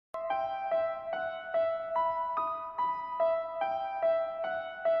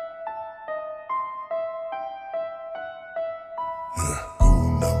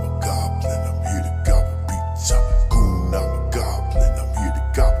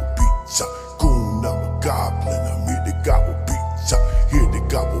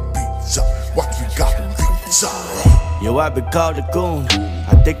Yo, I've been called a goon.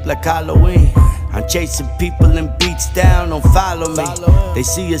 I think like Halloween. I'm chasing people and beats down, don't follow me. They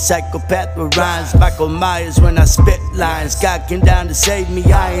see a psychopath with rhymes, Michael Myers when I spit lines. God came down to save me,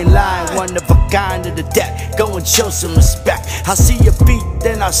 I ain't lying. One of a kind of the deck, go and show some respect. I see a beat,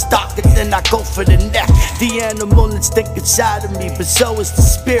 then I stalk it, then I go for the neck. The animal instinct inside of me, but so is the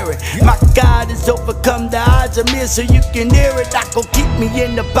spirit. My God has overcome the odds. I'm here so you can hear it. Not gon' keep me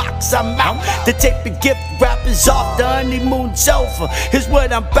in the box, I'm out. The tape and gift rappers off, the honeymoon's over. Here's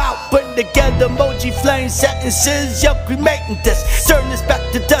what I'm about, putting together emoji flame sentences, yo, cremating this. Turn this back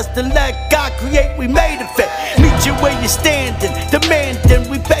to dust and let God create, we made a fit. Meet you where you're standing, demanding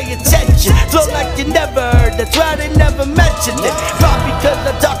we pay attention. Flow like you never heard, that's why they never mentioned it. Probably because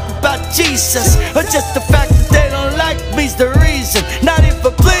I talk about Jesus, or just the fact that they don't like me's the reason. Not even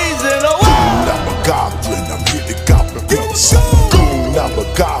for pleasing, oh I'm a goblin, I'm here to goblin pizza. I'm a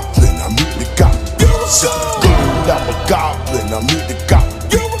goblin, I'm here to goblin pizza. I'm a goblin, I'm here to goblin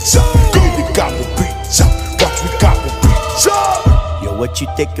pizza. Goblin pizza, watch me goblin pizza. Yo, what you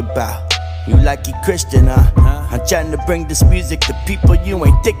think about? You like you Christian, huh? I'm trying to bring this music to people you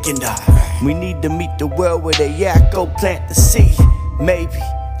ain't thinking of. We need to meet the world where they at, go plant the seed. Maybe,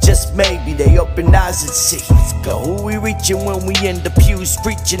 just maybe, they open eyes and see. Go, who we reaching when we in the pews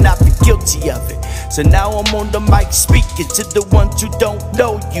preaching? I've been guilty of it. So now I'm on the mic speaking to the ones who don't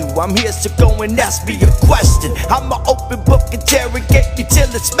know you. I'm here, so go and ask me a question. I'm an open book, interrogate me till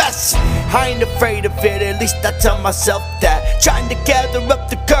it's messy. I ain't afraid of it, at least I tell myself that. Trying to gather up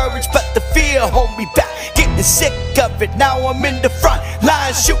the courage, but the fear hold me back. Getting sick of it, now I'm in the front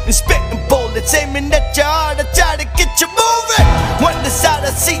line, shooting, spitting bullets, aiming at your heart, I try to get you moving. One side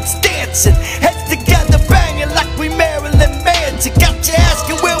of seats dancing, heads together banging like we Marilyn Manson. Got you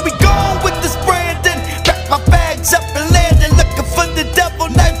asking where we going with this Brandon. Pack my bags up and landing, looking for the devil,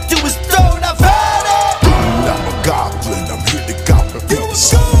 knife to his throat. I've had it. I'm a goblin, I'm here to goblin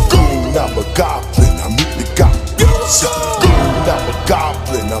pizza. I'm a goblin, I'm here to goblin pizza. I'm a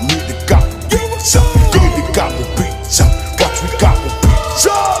goblin, I'm here to goblin pizza. Goblin pizza, watch me goblin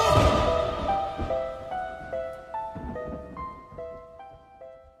pizza.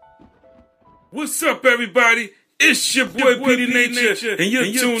 What's up, everybody? It's your boy Petey Nature, and you're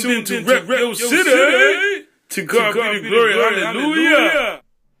tuned in to Rep Yo City. To God be the glory, hallelujah.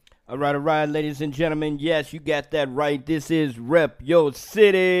 All right, ladies and gentlemen. Yes, you got that right. This is Rep Yo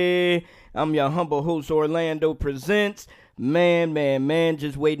City. I'm your humble host, Orlando Presents. Man,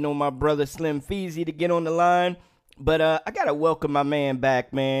 just waiting on my brother Slim Feezy to get on the line. But I got to welcome my man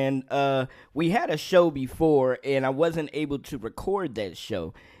back, man. We had a show before, and I wasn't able to record that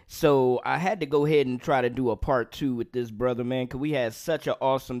show. So I had to go ahead and try to do a part 2 with this brother, man, because we had such an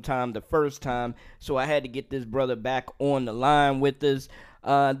awesome time the first time. So I had to get this brother back on the line with us.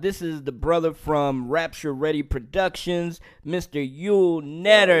 This is the brother from Rapture Ready Productions, Mr. Yule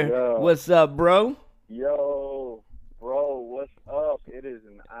Netter. Yo. What's up, bro? Yo, bro, what's up? It is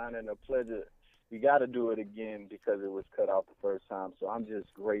an honor and a pleasure. We got to do it again because it was cut out the first time. So I'm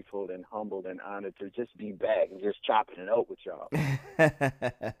just grateful and humbled and honored to just be back and just chopping it up with y'all.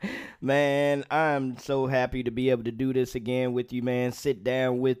 Man, I'm so happy to be able to do this again with you, man. Sit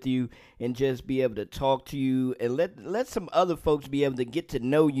down with you and just be able to talk to you and let some other folks be able to get to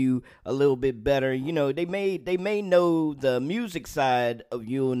know you a little bit better. You know, they may know the music side of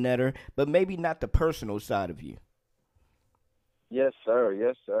Yule Netter, but maybe not the personal side of you. Yes, sir.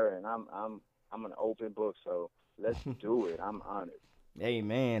 Yes, sir. And I'm an open book, so let's do it. I'm honored.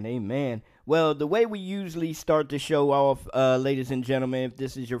 Amen. Well, the way we usually start the show off, ladies and gentlemen, if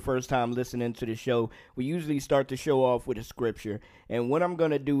this is your first time listening to the show, we usually start the show off with a scripture. And what I'm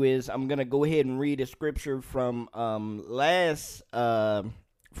going to do is I'm going to go ahead and read a scripture from our last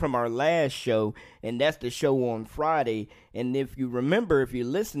show, and that's the show on Friday. And if you remember, if you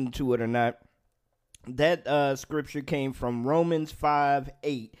listened to it or not, that scripture came from Romans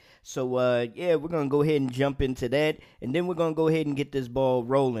 5:8. So, we're going to go ahead and jump into that, and then we're going to go ahead and get this ball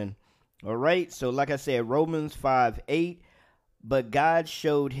rolling. All right? So, like I said, Romans 5:8, but God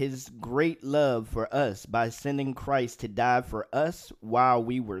showed his great love for us by sending Christ to die for us while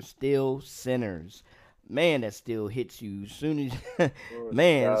we were still sinners. Man, that still hits you as soon as,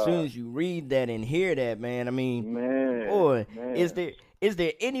 as soon as you read that and hear that, man. I mean, boy, is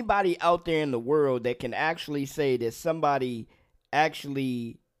there anybody out there in the world that can actually say that somebody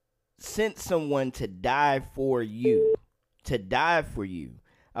actually sent someone to die for you?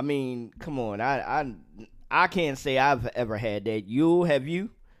 I mean, come on. I can't say I've ever had that. You have you?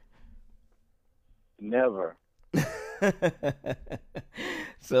 Never.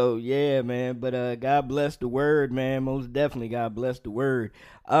 So yeah, man. But God bless the word, man. Most definitely, God bless the word.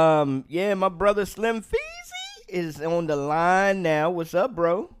 My brother Slim Feezy. is on the line now. What's up,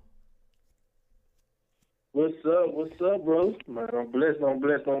 bro? What's up? What's up, bro? Man, I'm blessed. I'm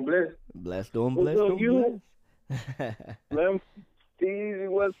blessed. I'm blessed. Blessed on What's blessed up, on you? blessed. Slim Steezy,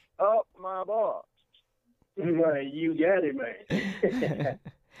 what's up, my boy? Man, you got it, man.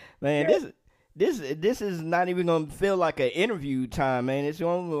 Man, this is not even gonna feel like an interview time, man. It's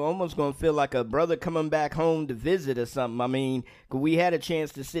almost gonna feel like a brother coming back home to visit or something. I mean, 'cause we had a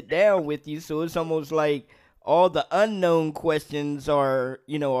chance to sit down with you, so it's almost like all the unknown questions are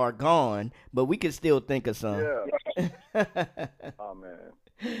gone, but we can still think of some. Yeah. Oh, man.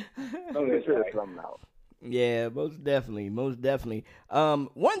 I'm going to figure something out. Yeah, most definitely, most definitely.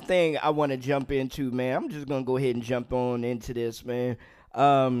 One thing I want to jump into, man. I'm just gonna go ahead and jump on into this, man.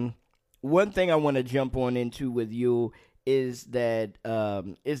 One thing I want to jump on into with you is that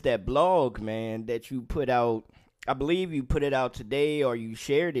blog, man, that you put out. I believe you put it out today, or you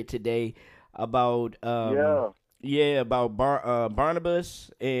shared it today about about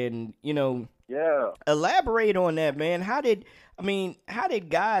Barnabas, and elaborate on that, man. How did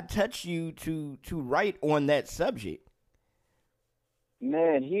God touch you to write on that subject?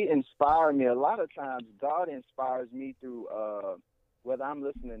 Man, he inspired me. A lot of times, God inspires me through whether I'm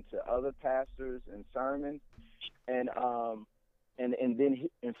listening to other pastors and sermons, and then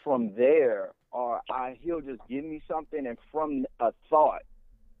from there, or he'll just give me something, and from a thought,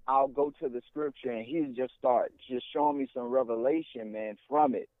 I'll go to the scripture, and he'll just start showing me some revelation, man,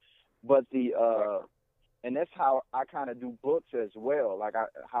 from it. But and that's how I kind of do books as well, like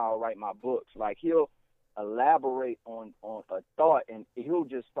how I write my books. Like he'll elaborate on a thought, and he'll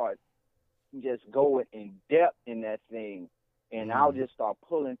just start going in depth in that thing, and I'll just start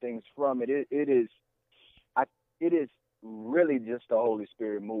pulling things from it. It is really just the Holy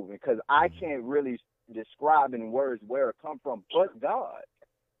Spirit moving, because I can't really describe in words where it come from, but God.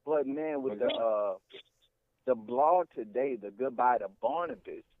 But man, with the blog today, the Goodbye to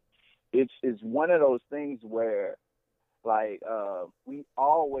Barnabas, it's one of those things where, like, we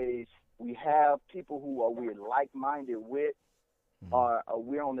have people who we're like-minded with, or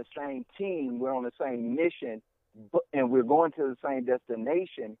we're on the same team, we're on the same mission, and we're going to the same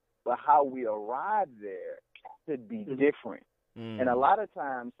destination, but how we arrive there could be different. And a lot of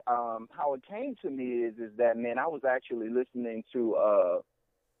times, how it came to me is that, man, I was actually listening to a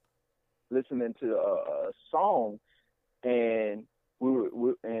song, and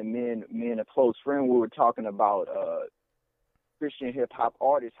me and a close friend, we were talking about Christian hip hop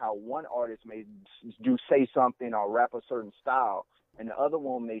artists, how one artist may say something or rap a certain style, and the other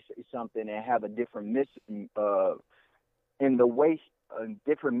one may say something and have a different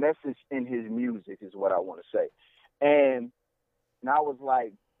different message in his music, is what I want to say. And I was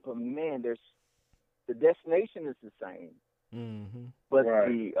like, but man, the destination is the same, but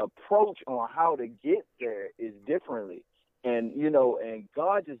the approach on how to get there is differently. And, and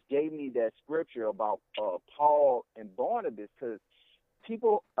God just gave me that scripture about Paul and Barnabas, because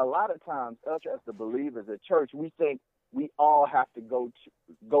people, a lot of times, us as the believers of church, we think we all have to go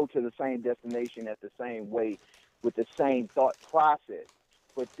to the same destination at the same way with the same thought process.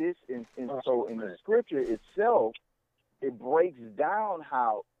 But this, so in the scripture itself, it breaks down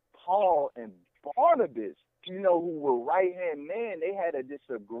how Paul and Barnabas, who were right-hand men, they had a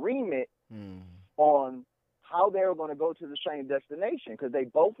disagreement on how they were going to go to the same destination, because they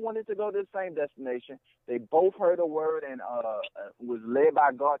both wanted to go to the same destination. They both heard a word and was led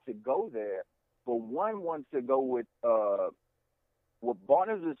by God to go there. But one wants to go with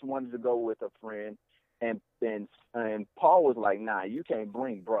Barnabas wanted to go with a friend, and Paul was like, nah, you can't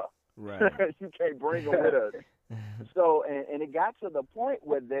bring bruh. Right. You can't bring him with us. So, and it got to the point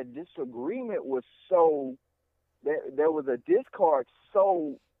where that disagreement was so, there was a discord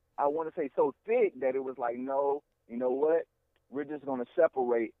so, I want to say so thick, that it was like, no, you know what? We're just going to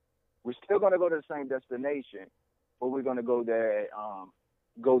separate. We're still going to go to the same destination, but we're going to go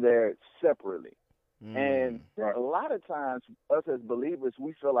there separately. And a lot of times, us as believers,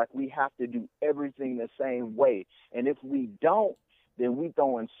 we feel like we have to do everything the same way. And if we don't, then we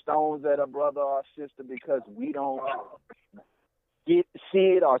throwing stones at a brother or sister because we don't see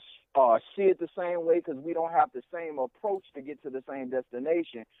it or see it the same way, because we don't have the same approach to get to the same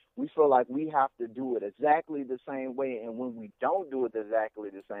destination. We feel like we have to do it exactly the same way, and when we don't do it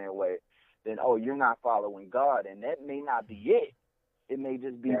exactly the same way, then, you're not following God, and that may not be it. It may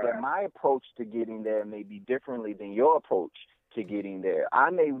just be that my approach to getting there may be differently than your approach to getting there.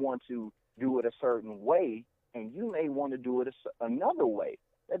 I may want to do it a certain way, and you may want to do it another way.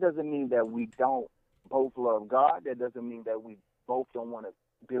 That doesn't mean that we don't both love God. That doesn't mean that we both don't want to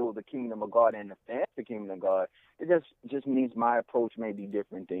build the kingdom of God and advance the kingdom of God. It just means my approach may be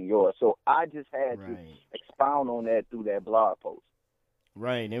different than yours. So I just had to expound on that through that blog post.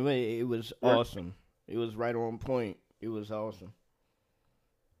 Right. It was awesome. It was right on point. It was awesome.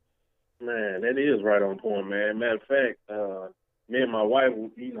 Man, that is right on point, man. Matter of fact, me and my wife,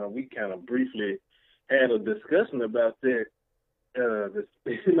 we kind of briefly had a discussion about that, the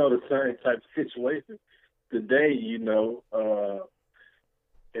same type of situation today,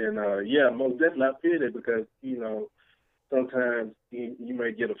 yeah, most definitely I feel it because, sometimes you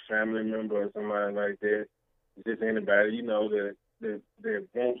may get a family member or somebody like that, just anybody, that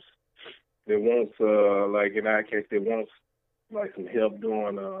wants, like in our case, that wants like some help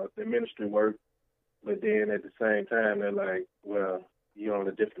doing the ministry work, but then at the same time they're like, well, you're on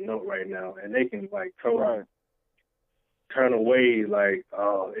a different note right now, and they can like turn away like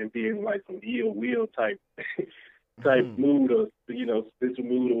and be in like some ill will type mood or spiritual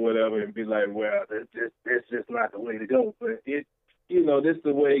mood or whatever, and be like, well, that's just not the way to go. But this is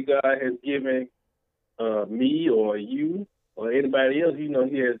the way God has given me or you or anybody else. He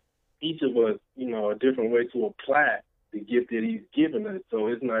has each of us, a different way to apply the gift that He's given us. So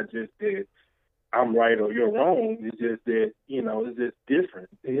it's not just that I'm right or you're wrong. It's just that it's just different,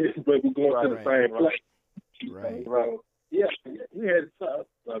 but we're going to the same place. Right. Yeah, we had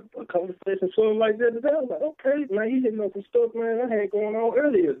a conversation sort of like that today. I was like, okay, man, you hitting up some stuff, man, I had going on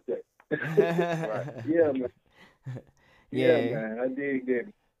earlier today. Right. Yeah, man. Yeah, man, I dig that.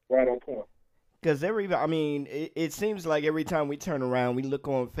 Right on point. Because it seems like every time we turn around, we look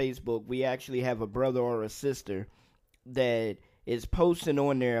on Facebook, we actually have a brother or a sister that is posting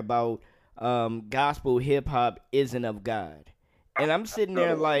on there about gospel hip-hop isn't of God. And I'm sitting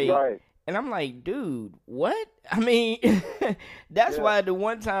there like... Right. And I'm like, dude, what? I mean, that's why the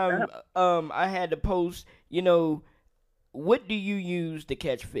one time I had to post, what do you use to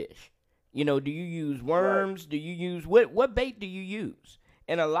catch fish? Do you use worms? Right. Do you use what bait do you use?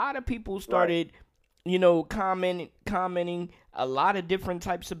 And a lot of people started, commenting a lot of different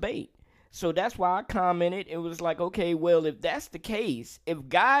types of bait. So that's why I commented. It was like, okay, well, if that's the case, if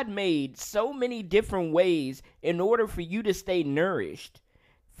God made so many different ways in order for you to stay nourished,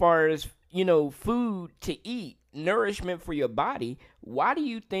 far as food to eat, nourishment for your body, why do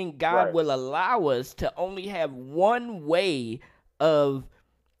you think God will allow us to only have one way of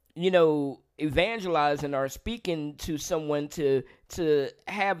evangelizing or speaking to someone to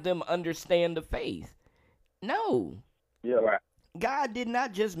have them understand the faith? No. God did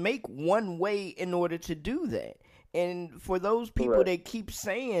not just make one way in order to do that. And for those people that keep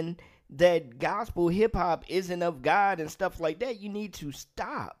saying that gospel hip hop isn't of God and stuff like that, you need to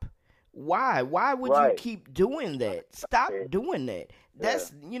stop. Why? Why would you keep doing that? Stop doing that.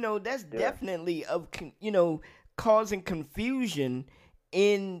 That's that's definitely of causing confusion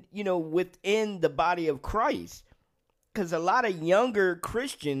in within the body of Christ. Because a lot of younger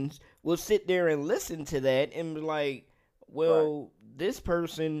Christians will sit there and listen to that and be like, well, this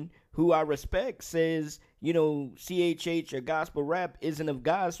person who I respect says, CHH or gospel rap isn't of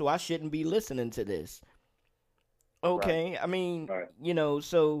God, so I shouldn't be listening to this. Okay, I mean,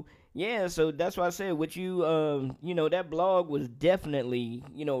 so yeah, so that's why I said what you, that blog was definitely,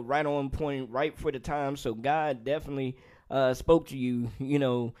 right on point, right for the time. So God definitely spoke to you,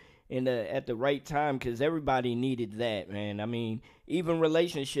 at the right time, because everybody needed that, man. I mean, even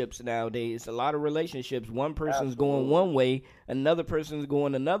relationships nowadays, a lot of relationships, one person's going one way, another person's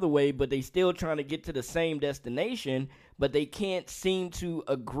going another way, but they still trying to get to the same destination, but they can't seem to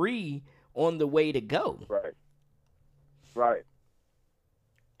agree on the way to go. Right.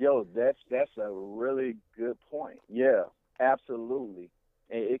 Yo, that's a really good point. Yeah, absolutely.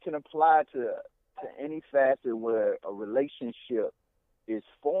 And it can apply to any facet where a relationship is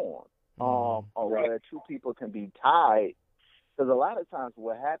formed, or where two people can be tied. Because a lot of times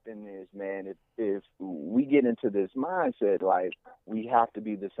what happens is, man, if we get into this mindset, like we have to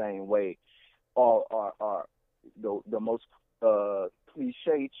be the same way, or the most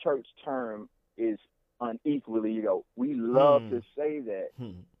cliche church term is unequally, we love to say that,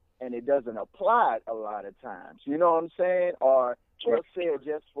 and it doesn't apply a lot of times. You know what I'm saying? Or say it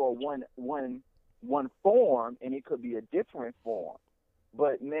just for one form, and it could be a different form.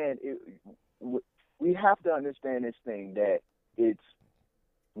 But man, we have to understand this thing that it's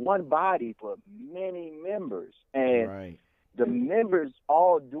one body but many members, and the members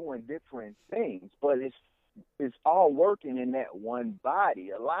all doing different things, but it's all working in that one body.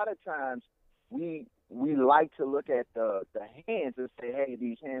 A lot of times we like to look at the hands and say, hey,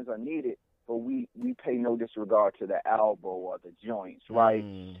 these hands are needed, but we pay no disregard to the elbow or the joints, right?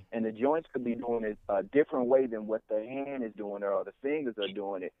 And the joints could be doing it a different way than what the hand is doing or the fingers are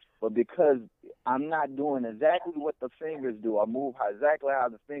doing it. But because I'm not doing exactly what the fingers do, I move exactly how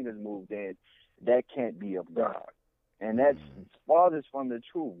the fingers move, then that can't be of God. And that's farthest from the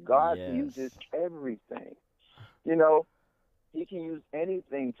truth. God uses everything. You know, he can use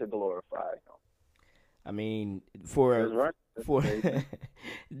anything to glorify him. I mean, That's right. That's for crazy.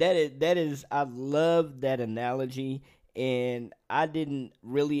 that is I love that analogy, and I didn't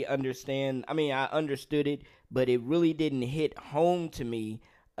really understand. I mean, I understood it, but it really didn't hit home to me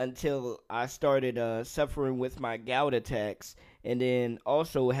until I started suffering with my gout attacks, and then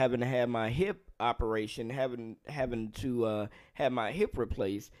also having to have my hip operation, having to have my hip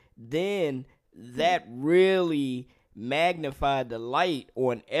replaced. Then that really magnified the light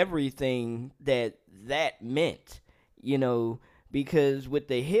on everything that meant, you know, because with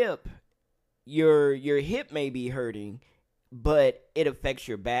the hip, your hip may be hurting, but it affects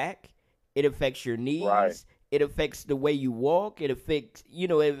your back, it affects your knees, Right. it affects the way you walk, it affects, you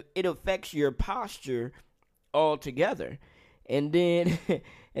know, it affects your posture altogether. And then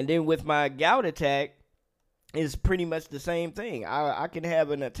and then with my gout attack, it's pretty much the same thing. I can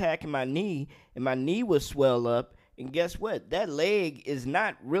have an attack in my knee, and my knee will swell up, and guess what? That leg is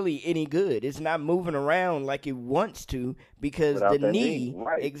not really any good. It's not moving around like it wants to, because Without the that knee, knee,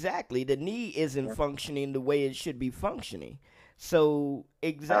 right. exactly, the knee isn't functioning the way it should be functioning. So,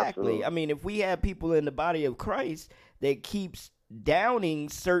 exactly. Absolutely. I mean, if we have people in the body of Christ that keeps downing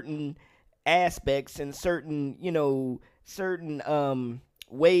certain aspects and certain, you know, certain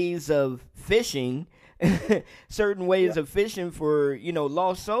ways of fishing, certain ways of fishing for, you know,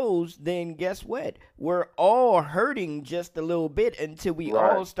 lost souls, then guess what? We're all hurting just a little bit until we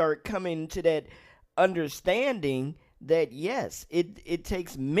Right. all start coming to that understanding that yes, it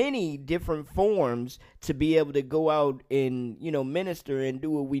takes many different forms to be able to go out and, you know, minister and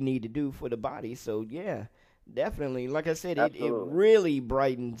do what we need to do for the body. So yeah, definitely. Like I said, it Absolutely. really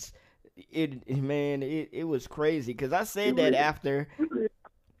brightens it, man. It was crazy because I said that after.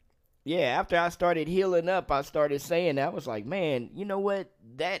 Yeah, after I started healing up, I started saying that. I was like, man, you know what?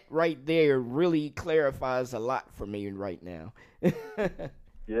 That right there really clarifies a lot for me right now.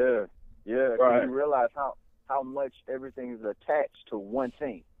 Yeah. Yeah. 'Cause Right. you realize how much everything is attached to one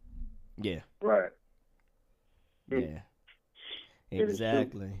thing. Yeah, Right. yeah, It is true.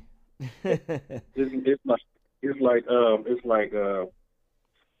 exactly. It's like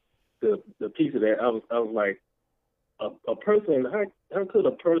the piece of that. I was like, a person. How could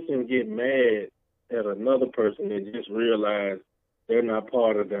a person get mad at another person and just realize they're not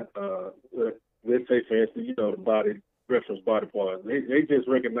part of the? Let's say, for instance, you know, the body reference body parts. They just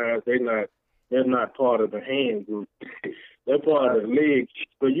recognize they're not part of the hand group. They're part of the leg.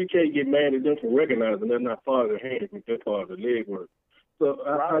 So you can't get mad at them for recognizing they're not part of the hand group. They're part of the leg work. So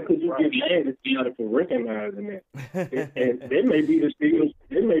how could you get mad at somebody for recognizing that? And that may be the deal.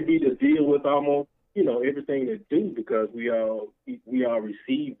 It may be the deal with almost, you know, everything they do, because we all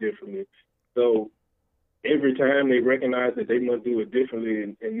receive differently. So every time they recognize that they must do it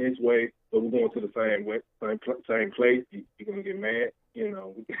differently in this way, but we're going to the same place, you're gonna get mad. You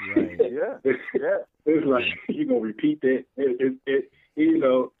know, Right. Yeah. Yeah. it's like you're gonna repeat that. You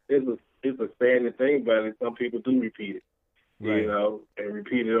know, it's a standing thing, but some people do repeat it. Right. You know, and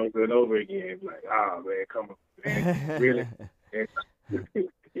repeat it over and over again. Like, man, come on, man, really? And,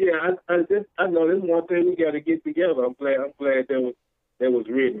 yeah, I know this one thing we got to get together. I'm glad that was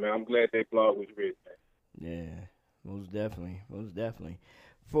written, man. I'm glad that blog was written, man. Yeah, most definitely, most definitely.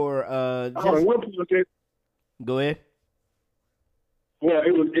 For One project. go ahead. Well,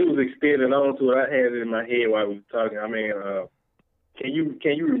 it was extended on to it. I had it in my head while we were talking. I mean, can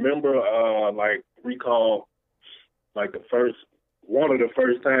you remember, like, recall, like, one of the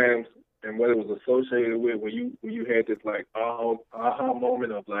first times and what it was associated with when you had this, like, aha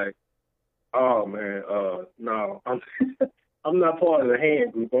moment of, like, oh man, no, I'm not part of the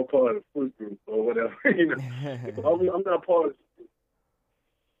hand group. I'm part of the foot group or whatever. You know, I'm not part of.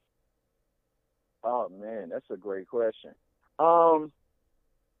 Oh man, that's a great question.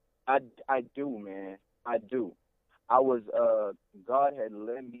 I do, man. I do. I was God had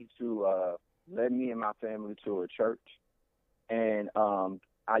led me and my family to a church, and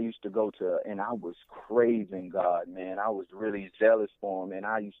I used to go to, and I was craving God, man. I was really zealous for him, and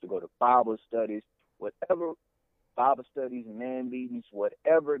I used to go to Bible studies, whatever Bible studies, man meetings,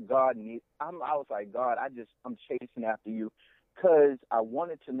 whatever God needs. I was like, God, I'm chasing after you, because I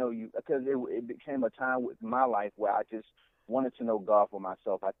wanted to know you, because it became a time with my life where I just wanted to know God for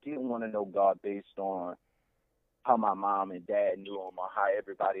myself. I didn't want to know God based on how my mom and dad knew him or how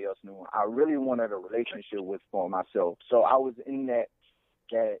everybody else knew him. I really wanted a relationship for myself. So I was in that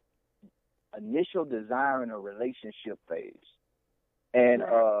initial desire in a relationship phase. And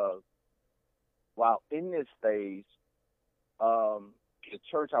while in this phase, the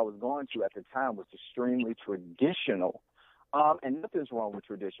church I was going to at the time was extremely traditional. And nothing's wrong with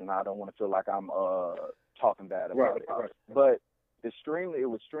tradition. I don't want to feel like I'm talking bad about it. Right. But it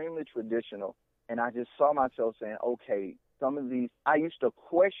was extremely traditional, and I just saw myself saying, okay, some of these, I used to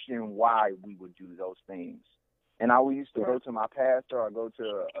question why we would do those things. And I used to go to my pastor, or go to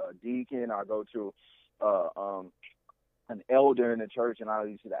a deacon, or go to an elder in the church, and I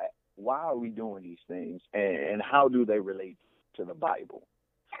used to ask, why are we doing these things, and how do they relate to the Bible?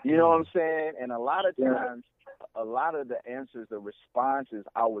 You know what I'm saying? And a lot of times, a lot of the answers, the responses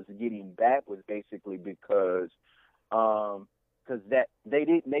I was getting back was basically because that they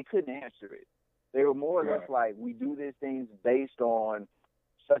couldn't answer it. They were more or less like, we do these things based on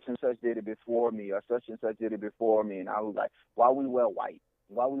such and such did it before me, or such and such did it before me. And I was like, why we wear white?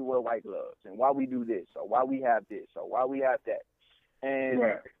 Why we wear white gloves? And why we do this? Or why we have this? Or why we have that? And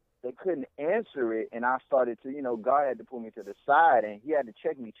they couldn't answer it. And I started to, God had to pull me to the side, and he had to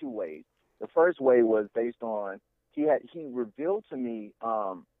check me two ways. The first way was based on, he revealed to me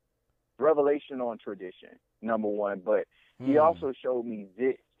revelation on tradition, number one, but he also showed me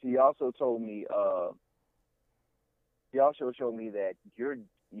this. He also told me, that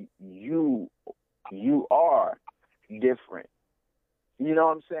you are different. You know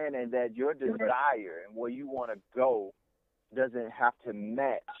what I'm saying? And that your desire and where you want to go doesn't have to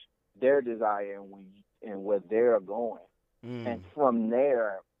match their desire and where they're going. And from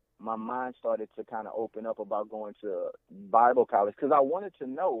there, my mind started to kind of open up about going to Bible college, because I wanted to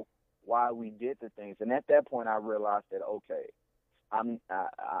know why we did the things. And at that point, I realized that, okay,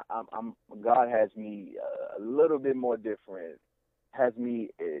 God has me a little bit more different.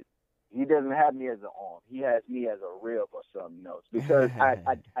 He doesn't have me as an arm. He has me as a rib or something else, because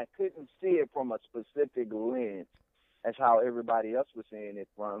I couldn't see it from a specific lens as how everybody else was seeing it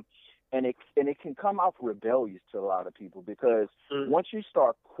from. And it can come off rebellious to a lot of people, because once you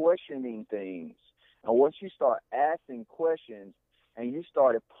start questioning things, and once you start asking questions, and you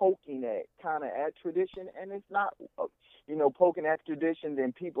started poking at tradition, and it's not, poking at tradition,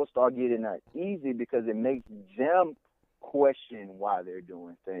 then people start getting uneasy, because it makes them question why they're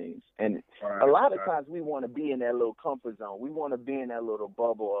doing things. And a lot of times we want to be in that little comfort zone. We want to be in that little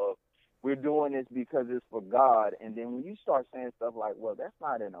bubble of, we're doing this because it's for God. And then when you start saying stuff like, well, that's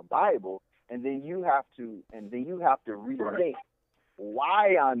not in the Bible, and then you have to rethink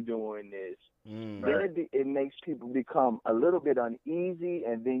why I'm doing this, then it makes people become a little bit uneasy,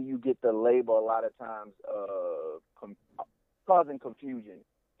 and then you get the label a lot of times causing confusion.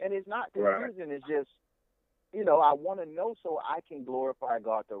 And it's not confusion, it's just, I want to know so I can glorify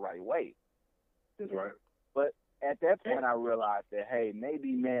God the right way. That's right. But at that point, I realized that, hey,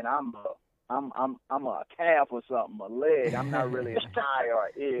 maybe, man, I'm a calf or something, a leg. I'm not really an eye or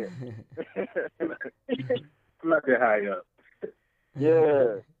an ear. I'm not that high up.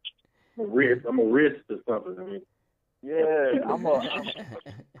 Yeah. I'm a wrist or something. I mean. Yeah,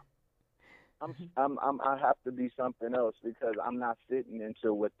 I have to be something else, because I'm not fitting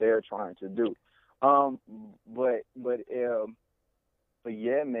into what they're trying to do. But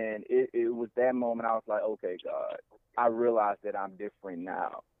yeah, man, it was that moment I was like, okay, God, I realized that I'm different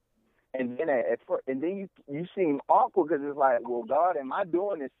now. And then you seem awkward, because it's like, well, God, am I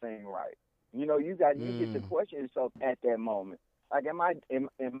doing this thing right? You get to question yourself at that moment. Like, am I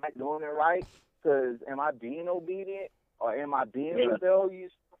doing it right? Because am I being obedient, or am I being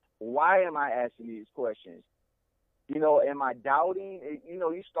rebellious? Why am I asking these questions? Am I doubting?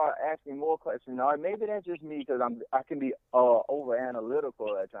 You start asking more questions. Or maybe that's just me, because I can be over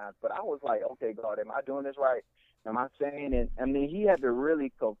analytical at times. But I was like, okay, God, am I doing this right? Am I saying it? I mean, he had to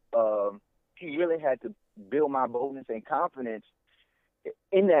really had to build my boldness and confidence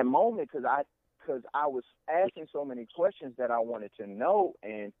in that moment, because I was asking so many questions that I wanted to know,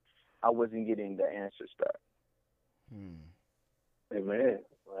 and I wasn't getting the answers back. Hey, man,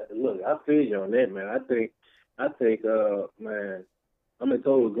 look, I feel you on that, man. I think, man, I'm in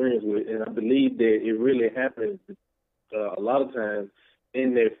total agreement with it, and I believe that it really happens a lot of times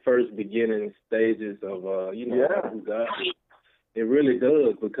in their first beginning stages of, who God is. It really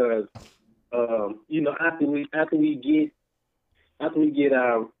does, because, after we get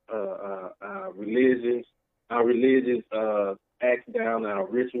our religious acts down, our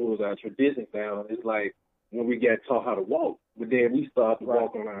rituals, our traditions down, it's like when we get taught how to walk. But then we start to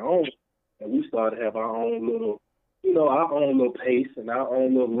walk on our own, and we start to have our own little, pace and our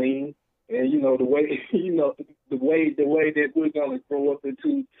own little lean, and the way that we're gonna grow up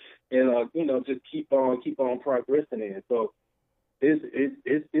into, and just keep on progressing in. So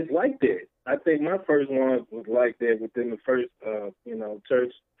it's like that. I think my first one was like that within the first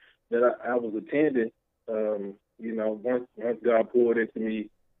church that I was attending. Once God poured into me,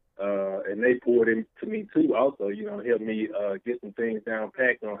 and they poured into me too. Also, you know, helped me get some things down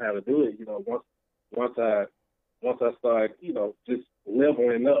packed on how to do it. You know, once I started, you know, just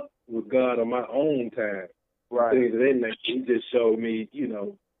leveling up with God on my own time, Right. things of that nature, He just showed me, you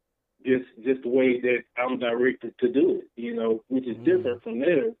know, just the way that I'm directed to do it. You know, which is different from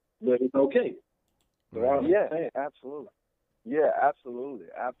there, but it's okay. So Yeah, absolutely. Yeah, absolutely.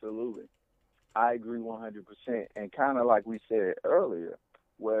 I agree 100%. And kind of like we said earlier,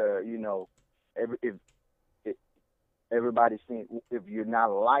 where, you know, if everybody thinks if you're not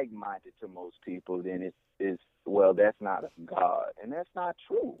like-minded to most people, then it's well, that's not of God, and that's not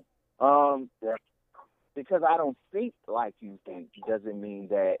true. Because I don't think like you think doesn't mean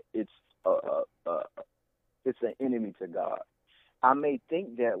that it's an enemy to God. I may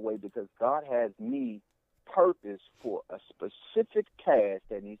think that way because God has me purpose for a specific task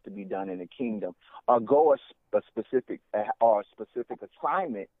that needs to be done in the kingdom, or go a specific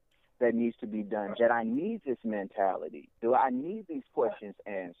assignment that needs to be done. That I need this mentality. Do I need these questions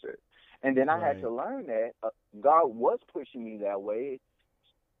answered? And then I had to learn that God was pushing me that way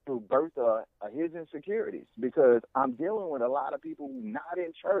to birth His insecurities, because I'm dealing with a lot of people who not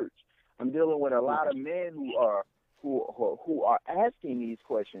in church. I'm dealing with a lot of men who are asking these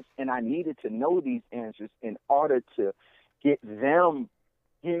questions, and I needed to know these answers in order to get them,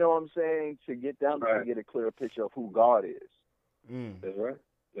 you know what I'm saying, to get them to get a clearer picture of who God is. That's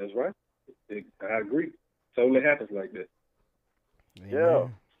right. I agree. Totally happens like that.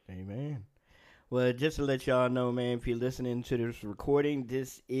 Amen. Amen. Well, just to let y'all know, man, if you're listening to this recording,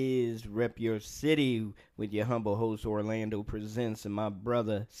 this is Rep Your City with your humble host, Orlando Presents, and my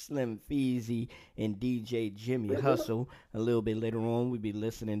brother, Slim Feezy, and DJ Jimmy Hustle. A little bit later on, we'll be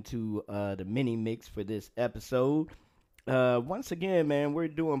listening to the mini mix for this episode. Once again, man, we're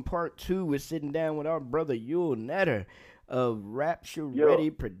doing part 2. We're sitting down with our brother, Yul Netter of Rapture Ready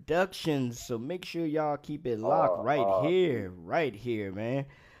Productions. So make sure y'all keep it locked right here, man.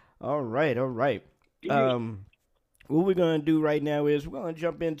 All right. What we're going to do right now is we're going to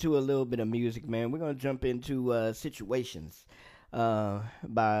jump into a little bit of music, man. We're going to jump into Situations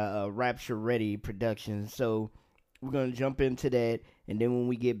by Rapture Ready Productions. So we're going to jump into that, and then when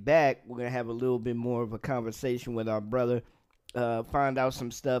we get back, we're going to have a little bit more of a conversation with our brother, find out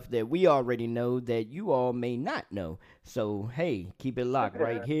some stuff that we already know that you all may not know. So, hey, keep it locked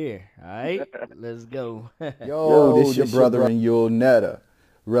right here, all right? Let's go. Yo, this your brother and Yul Netter,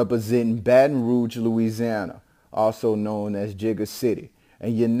 representing Baton Rouge, Louisiana, also known as Jigger City.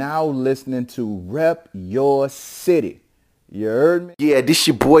 And you're now listening to Rep Your City. You heard me? Yeah, this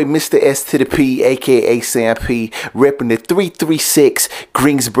your boy, Mr. S to the P, a.k.a. Sam P, repping the 336,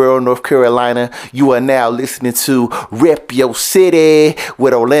 Greensboro, North Carolina. You are now listening to Rep Your City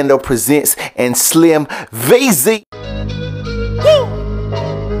with Orlando Presents and Slim Feezy.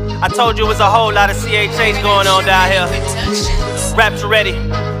 I told you it was a whole lot of CHH going on down here. Rapture Ready,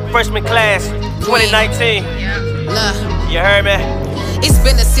 freshman class, 2019. You heard me? It's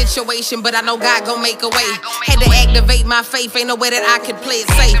been a situation, but I know God gon' make a way. Had to activate my faith, ain't no way that I could play it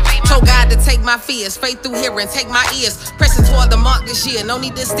safe. Told God to take my fears, faith through hearing, take my ears. Pressing toward the mark this year, no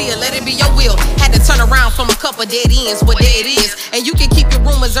need to steer, let it be your will. Had to turn around from a couple dead ends, but there it is. And you can keep your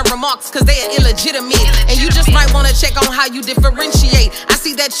rumors and remarks, cause they are illegitimate. And you just might wanna check on how you differentiate. I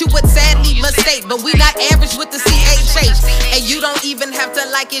see that you would sadly mistake, but we not average with the CHH. And you don't even have to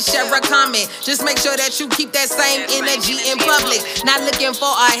like it, share a comment. Just make sure that you keep that same energy in public. Not looking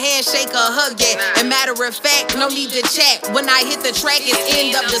for a handshake or hug yet. And matter of fact, no need to chat. When I hit the track, it's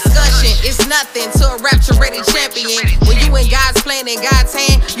end of discussion. It's nothing to a Rapture Ready champion. When you in God's plan in God's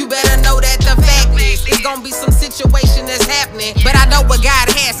hand, you better know that the fact is it's gonna be some situation that's happening. But I know what God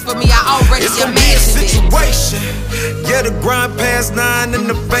has for me, I already imagined it. Yeah, the grind past 9 and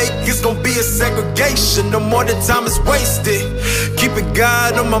the fake, it's gonna be a segregation. No more the time is wasted. Keeping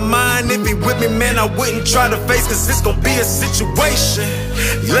God on my mind, if he with me, man, I wouldn't try to face, cause it's gonna be a situation.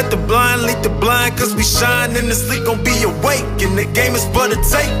 You let the blind lead the blind, cause we shine and the sleep gon' be awake. And the game is for the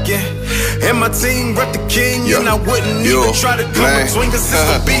taking. And my team rep the king, and I wouldn't even try to come between, cause it's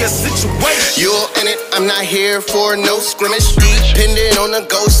gon' be a situation. You're in it, I'm not here for no scrimmage. Dependent on a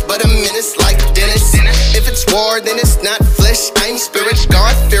ghost, but a menace like Dennis. If it's war, then it's not flesh, I'm spirit.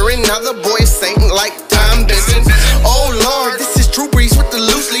 God fearing, other boys Satan like Tom Benson. Oh Lord, this is Drew Brees with the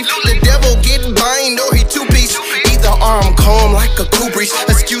loose leaf. The devil get bind or he two-piece. Either arm comb like a Kubri's.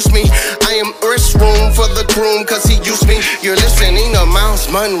 Excuse me, I am earth's room for the groom, cause he used me. You're listening to Miles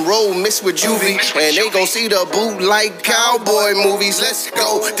Monroe mixed with Juvie, and they gon' see the boot like cowboy movies. Let's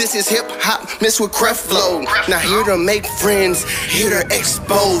go. This is hip hop mixed with Creflo. Now here to make friends, here to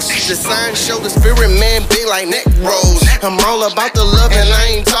expose. The sign show the spirit man big like neck rolls. I'm all about the love and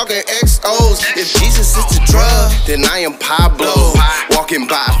I ain't talking XOs. If Jesus is the drug, then I am Pablo. Walking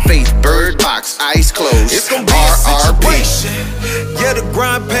by faith, bird box, eyes closed. It's gonna be a situation. Yeah, the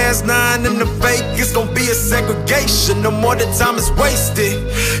grind past 9 and the fake. It's gonna be a segregation. No more the time is wasted.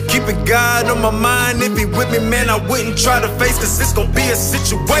 Keeping God on my mind. If he with me, man, I wouldn't try to face. Cause it's gonna be a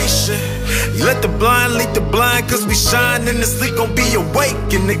situation. You let the blind lead the blind. Cause we shine and the sleep gon' be awake.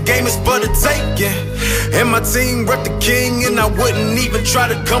 And the game is for the taking. And my team rep the king. And I wouldn't even try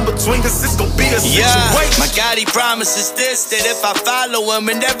to come between. Cause it's gon' be a situation. My God, he promises this, that if I follow him,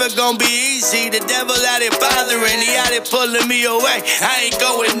 it never gonna be easy. The devil out here bothering, he out here pulling me away. I ain't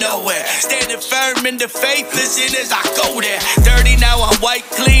going nowhere. Standing firm in the faith, listen as I go there. Dirty now, I'm white,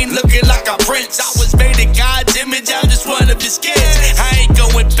 clean, looking like a prince. I was made in God's image, I'm just one of his kids. I ain't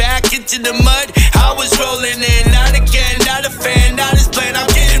going back into the mud. I was rolling in, not again, not a fan, not his plan, I'm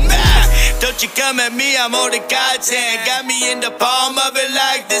getting mad. Don't you come at me, I'm holding God's hand. Got me in the palm of it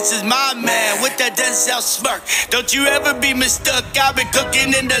like this is my man. With that Denzel smirk, don't you ever be mistook. I've been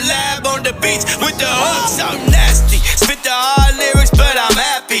cooking in the lab on the beats with the hooks, I'm nasty. Spit the hard lyrics, but I'm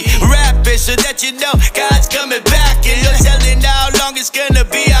happy. Rapping so that you know God's coming back. And no telling how long it's gonna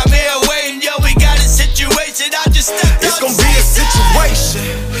be. I'm here waiting, yo, we got a situation. I just stepped It's gonna be a situation.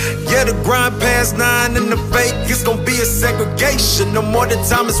 Yeah, the grind past 9 and the fake. It's gonna be a segregation. No more the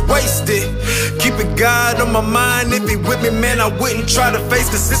time is wasted. Keeping God on my mind. If he with me, man, I wouldn't try to face.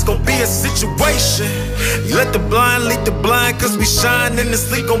 Cause it's gonna be a situation. You let the blind lead the blind. Cause we shine and the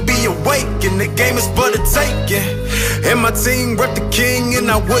sleep gon' be awake. And the game is for the taking. And my team rep the king. And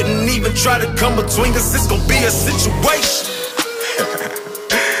I wouldn't even try to come between. Cause it's gonna be a situation.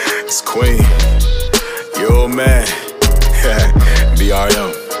 It's Queen. Yo, man.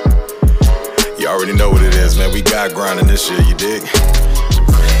 BRM. You already know what it is, man. We got grinding this year, you dig?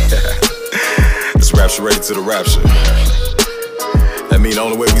 It's Rapture ready to the rapture. That mean the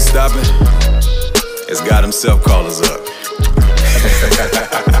only way we stopping is God himself call us up.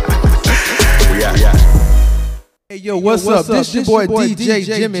 We out. Hey yo, what's up? This your boy DJ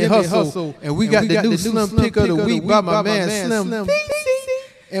Jimmy Hustle, and we got the new Slim Pick of the Week by my man Slim.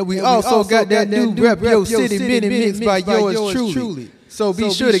 And we also got that new Rep Yo City mini mix by yours truly. So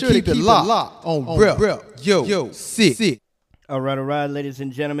be sure to keep it locked on Rep Yo City. All right, ladies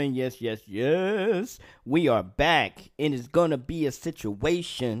and gentlemen. Yes. We are back, and it's gonna be a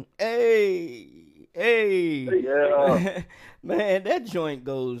situation. Hey. Yeah. Man, that joint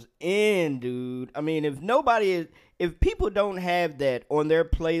goes in, dude. I mean, if people don't have that on their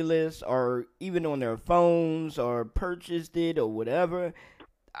playlist or even on their phones or purchased it or whatever,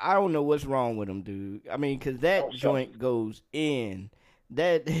 I don't know what's wrong with them, dude. I mean, because that joint goes in.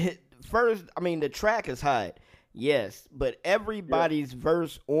 That first, I mean, the track is hot, yes, but everybody's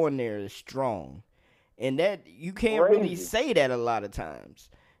verse on there is strong. And that, you can't really say that a lot of times.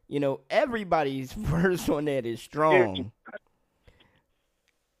 You know, everybody's verse on that is strong.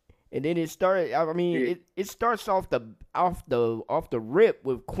 And then it started. I mean, it starts off the rip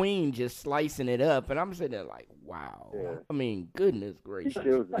with Queen just slicing it up, and I'm sitting there like, wow. Yeah. I mean, goodness gracious. He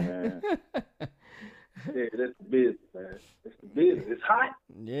kills it, man. Yeah, that's the business, man. It's the business. It's hot.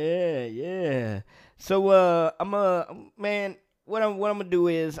 Yeah. So, man. What I'm gonna do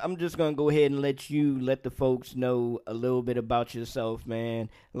is I'm just gonna go ahead and let the folks know a little bit about yourself, man.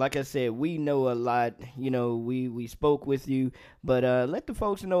 Like I said, we know a lot. You know, we spoke with you, but let the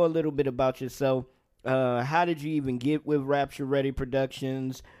folks know a little bit about yourself. How did you even get with Rapture Ready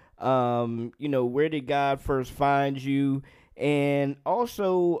Productions? You know, where did God first find you? And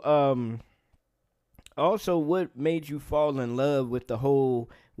also what made you fall in love with the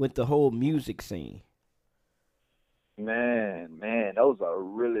whole music scene? Man, those are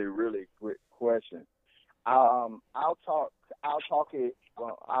really, really great questions. I'll talk it.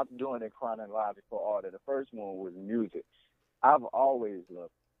 Well, I'm doing it chronological order. The first one was music. I've always loved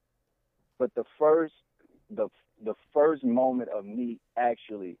it. But the first moment of me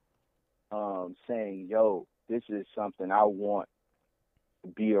actually saying, "Yo, this is something I want to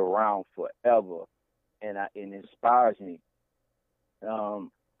be around forever," and it inspires me.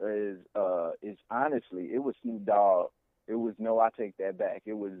 Is honestly, it was Snoop Dogg. It was I take that back.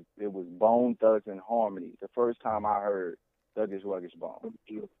 It was Bone Thugs and Harmony. The first time I heard Thuggish Ruggish Bone,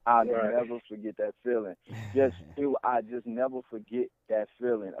 I'll never forget that feeling. I just never forget that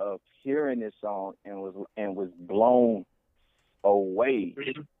feeling of hearing this song and was blown away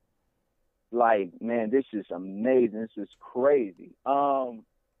like, man, this is amazing. This is crazy.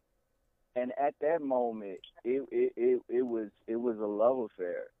 And at that moment, it was a love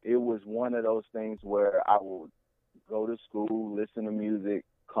affair. It was one of those things where I would go to school, listen to music,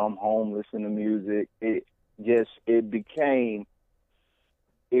 come home, listen to music. It became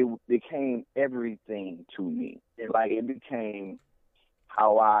everything to me. It became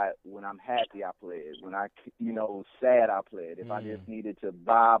how when I'm happy, I play it. When I, sad, I play it. If I just needed to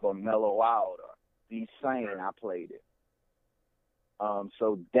vibe or mellow out or be sane, I played it.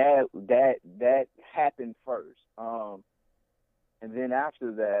 So that happened first. And then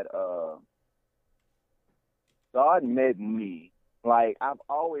after that, God met me. Like, I've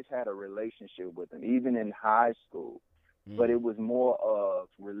always had a relationship with him, even in high school. But it was more of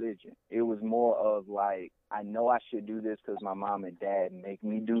religion. It was more of like, I know I should do this because my mom and dad make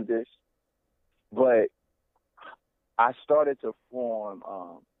me do this. But I started to form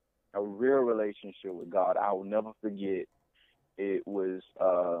a real relationship with God. I will never forget. It was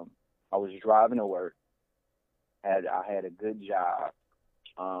I was driving to work. I had a good job.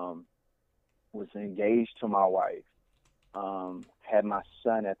 Was engaged to my wife. Had my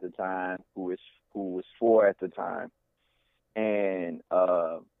son at the time, who was 4 at the time. And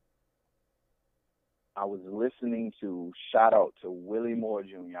I was listening to, shout out to Willie Moore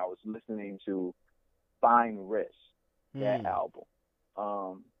Jr. I was listening to Find Rest, that album.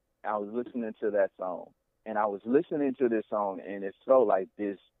 I was listening to that song. And I was listening to this song, and it felt like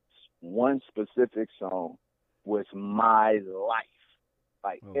this one specific song was my life.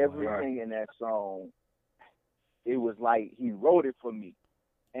 Like, everything in that song, it was like he wrote it for me.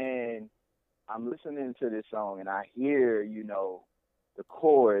 And I'm listening to this song, and I hear, the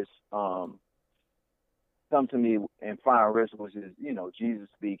chorus come to me and Find Rest, which is, Jesus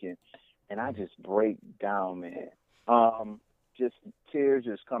speaking. And I just break down, man. Just tears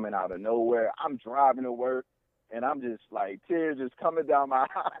just coming out of nowhere. I'm driving to work, and I'm just like, tears just coming down my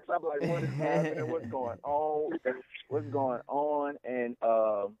eyes. I'm like, what is happening? What's going on? What's going on? And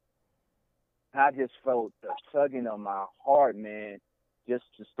I just felt the tugging of my heart, man, just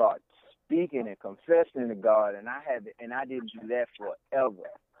to start speaking and confessing to God. And I didn't do that forever.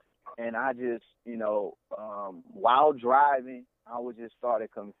 And I just, while driving, I was just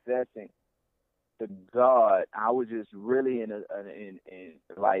started confessing to God. I was just really in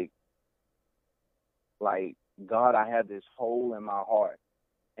God, I have this hole in my heart.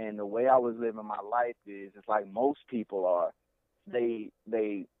 And the way I was living my life is, it's like most people are. They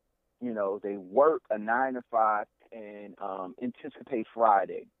work a 9 to 5 and anticipate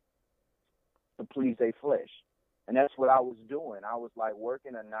Friday to please their flesh. And that's what I was doing. I was like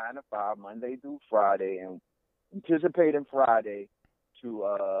working a 9 to 5 Monday through Friday and anticipating Friday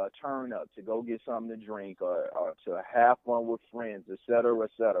to turn up, to go get something to drink or to have fun with friends, et cetera,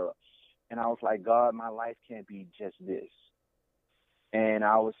 et cetera. And I was like, God, my life can't be just this. And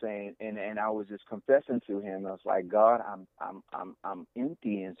I was saying, and I was just confessing to him. I was like, God, I'm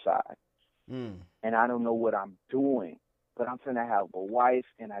empty inside. And I don't know what I'm doing, but I'm finna have a wife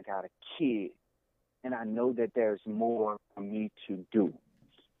and I got a kid. And I know that there's more for me to do,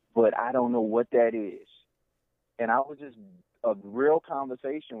 but I don't know what that is. And I was just a real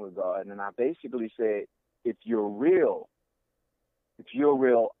conversation with God. And I basically said, if you're real,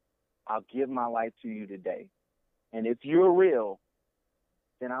 I'll give my life to you today. And if you're real,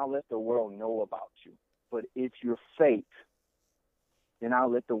 then I'll let the world know about you. But if you're fake, then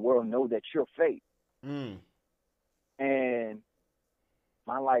I'll let the world know that you're fake. And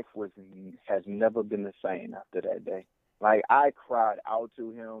my life has never been the same after that day. Like, I cried out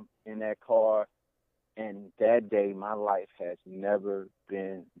to him in that car, and that day my life has never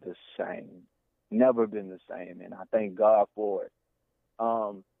been the same. Never been the same, and I thank God for it.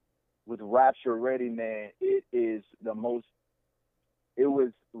 With Rapture Ready, man, it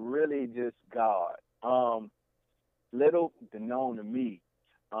was really just God. Little known to me,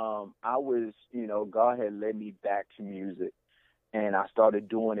 I was, God had led me back to music, and I started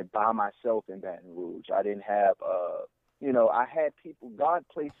doing it by myself in Baton Rouge. I didn't have, I had people, God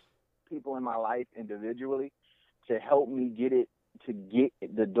placed people in my life individually to help me get in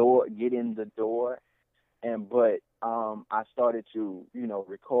the door. But I started to,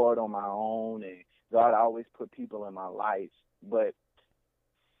 record on my own, and God always put people in my life. But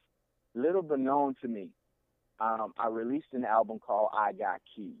little but known to me, I released an album called I Got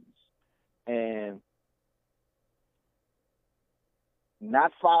Keys. And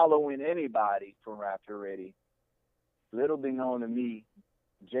not following anybody from Rapture Ready, little be known to me,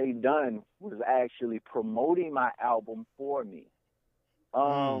 Jay Dunn was actually promoting my album for me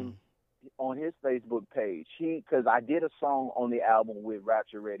on his Facebook page. Because I did a song on the album with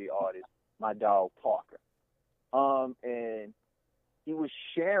Rapture Ready artists my dog Parker. And he was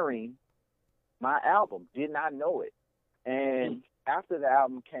sharing my album, did not know it. And after the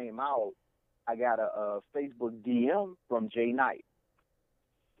album came out, I got a Facebook DM from Jay Knight.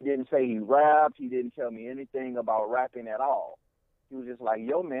 He didn't say he rapped. He didn't tell me anything about rapping at all. He was just like,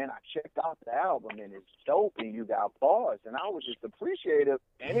 yo, man, I checked out the album, and it's dope, and you got bars. And I was just appreciative.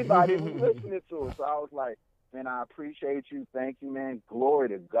 Anybody who's listening to it. So I was like, man, I appreciate you. Thank you, man. Glory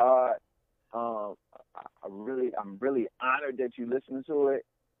to God. I'm really honored that you listened to it.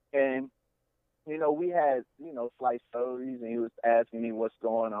 And, you know, we had, you know, slight stories, and he was asking me what's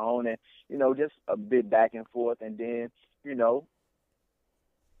going on, and, you know, just a bit back and forth. And then, you know,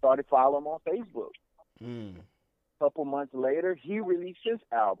 started following him on Facebook. A couple months later, he released his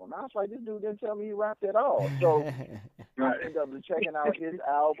album. I was like, this dude didn't tell me he rapped at all. So I ended up checking out his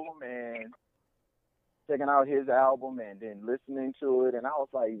album and then listening to it, and I was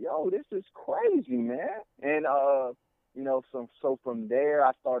like, yo, this is crazy, man. And you know, so from there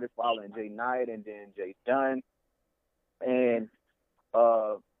I started following Jay Knight and then Jay Dunn, and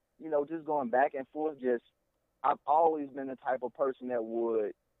you know, just going back and forth. Just I've always been the type of person that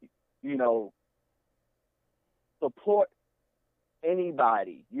would, you know, support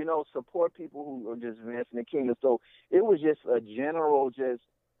anybody, you know, support people who are just advancing the kingdom. So it was just a general, just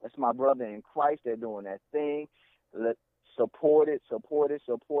that's my brother in Christ. They're doing that thing. Let's support it. So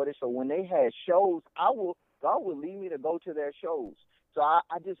when they had shows, God would lead me to go to their shows. So I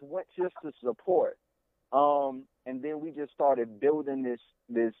just went just to support. And then we just started building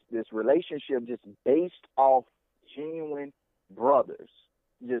this relationship just based off genuine brothers,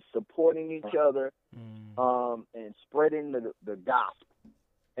 just supporting each other, and spreading the gospel.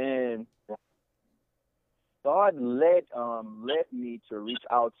 And God led me to reach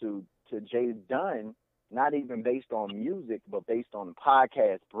out to Jay Dunn, not even based on music, but based on the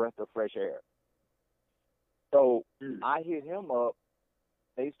podcast, Breath of Fresh Air. So I hit him up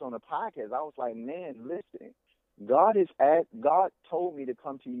based on the podcast. I was like, man, listen, God told me to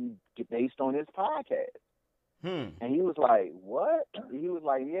come to you based on his podcast. And he was like, what? He was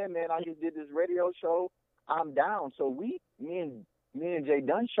like, yeah, man, I just did this radio show. I'm down. So me and Jay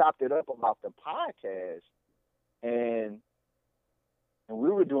Dunn chopped it up about the podcast, and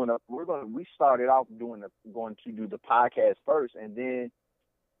we started off going to do the podcast first, and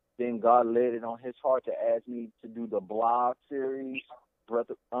then God led it on his heart to ask me to do the blog series,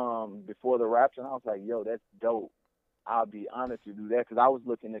 Before the Rapture. And I was like, yo, that's dope. I'll be honored to do that, because I was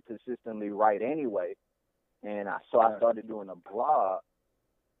looking to consistently write anyway. And I started doing a blog.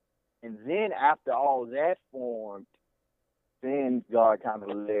 And then after all that formed, then God kind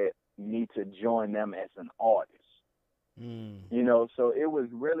of led me to join them as an artist. You know, so it was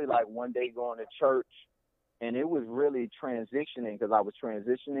really like one day going to church, and it was really transitioning, because I was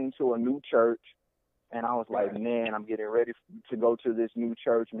transitioning to a new church, and I was like, man, I'm getting ready to go to this new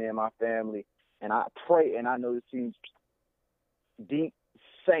church, me and my family. And I pray, and I know it seems deep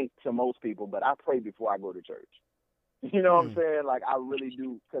saint to most people, but I pray before I go to church. You know what I'm saying? Like, I really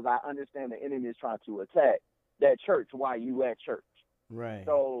do, because I understand the enemy is trying to attack that church while you at church. Right.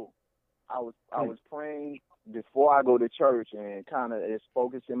 So I was praying before I go to church, and kind of just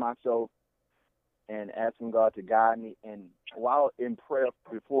focusing myself and asking God to guide me. And while in prayer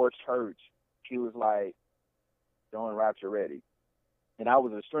before church, he was like, "Don't Rapture ready." And I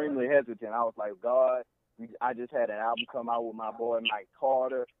was extremely hesitant. I was like, God, I just had an album come out with my boy Mike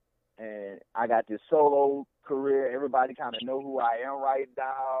Carter, and I got this solo career. Everybody kind of know who I am right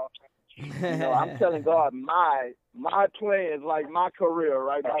now. You know, I'm telling God my plans, like my career,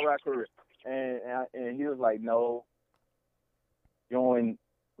 right, my rap career. And he was like, no, join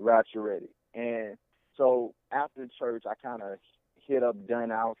Rapture Ready. And so after church, I kind of hit up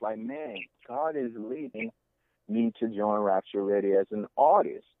Dunn. I was like, man, God is leading me to join Rapture Ready as an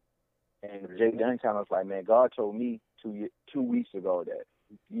artist. And Jay Dunn kind of was like, man, God told me 2 weeks ago that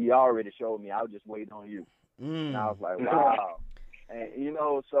he already showed me. I was just waiting on you. And I was like, wow. And, you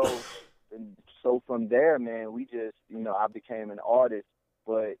know, so from there, man, we just, you know, I became an artist.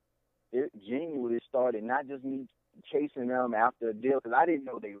 But it genuinely started not just me chasing them after a deal, because I didn't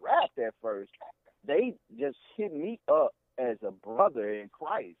know they rapped at first. They just hit me up as a brother in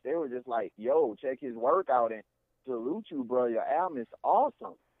Christ. They were just like, yo, check his work out and salute you, bro. Your album is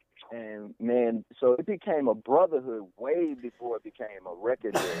awesome. And, man, so it became a brotherhood way before it became a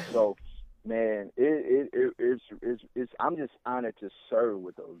record deal. So, man, it's I'm just honored to serve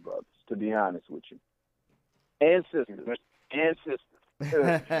with those brothers, to be honest with you. And sisters.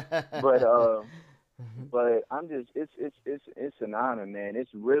 but I'm just it's an honor, man.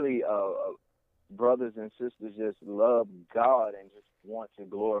 It's really brothers and sisters just love God and just want to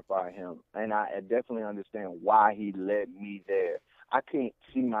glorify Him. And I definitely understand why He led me there. I can't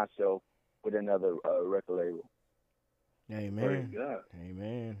see myself with another record label. Amen.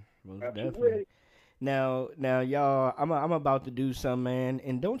 Amen. Most Absolutely. definitely. Now, y'all, I'm about to do something, man,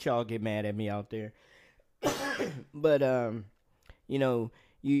 and don't y'all get mad at me out there. But you know,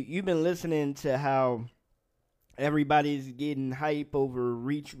 you've been listening to how everybody's getting hype over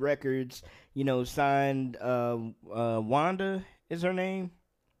Reach Records. You know, signed Wanda is her name.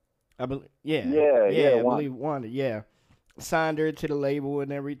 I believe. Yeah. I believe Wanda. Yeah. Signed her to the label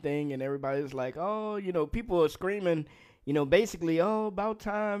and everything, and everybody's like, oh, you know, people are screaming, you know, basically, oh, about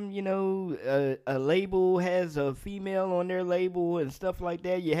time, you know, a label has a female on their label and stuff like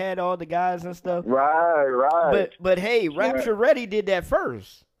that. You had all the guys and stuff. Right. But hey, Rapture Ready did that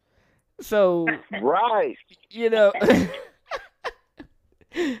first. So, right. You know.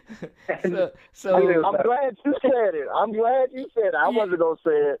 so I'm glad you said it. I wasn't gonna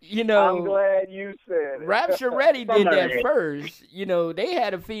say it. You know, I'm glad you said it. Rapture Ready did that first. You know, they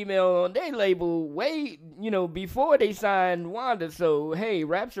had a female on their label way, you know, before they signed Wanda. So hey,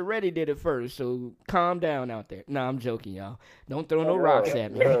 Rapture Ready did it first. So calm down out there. No, I'm joking, y'all. Don't throw no rocks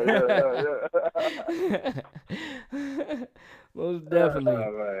at me. Most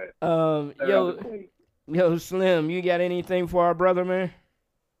definitely. Yo, Slim, you got anything for our brother, man?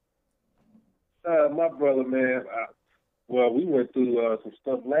 My brother, man. Well, we went through some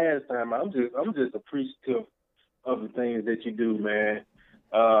stuff last time. I'm just appreciative of the things that you do, man.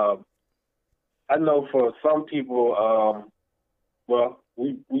 I know for some people, well,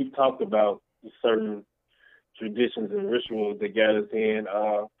 we've talked about certain traditions and rituals that got us in.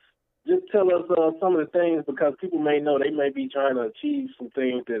 Just tell us some of the things, because people may know they may be trying to achieve some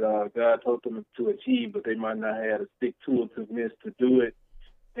things that God told them to achieve, but they might not have the stick-to-itiveness to do it,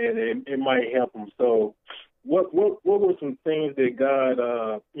 and it might help them. So what were some things that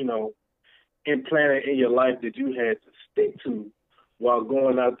God, you know, implanted in your life that you had to stick to while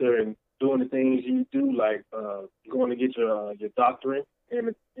going out there and doing the things you do, like going to get your doctorate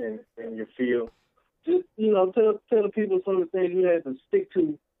in your field? Just, you know, tell the people some of the things you had to stick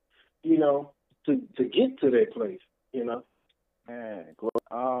to, you know, to get to that place, you know. Man,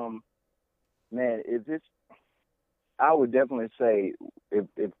 I would definitely say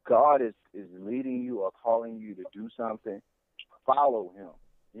if God is leading you or calling you to do something, follow Him.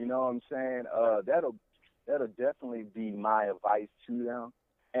 You know what I'm saying? That'll definitely be my advice to them,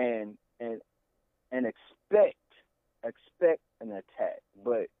 and expect an attack,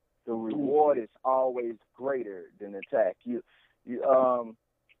 but the reward is always greater than attack.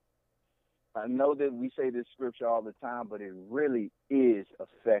 I know that we say this scripture all the time, but it really is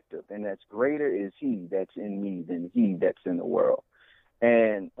effective. And that's greater is He that's in me than he that's in the world.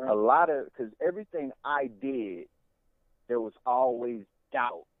 And because everything I did, there was always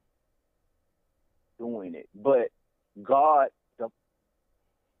doubt doing it. But God,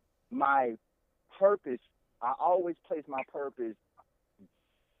 my purpose, I always place my purpose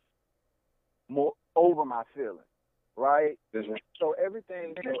more over my feelings. Right? So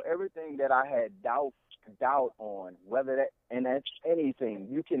everything that I had doubt on, whether that, and that's anything,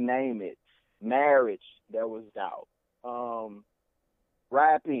 you can name it. Marriage, there was doubt.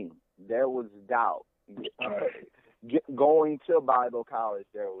 Rapping, there was doubt. Going to Bible college,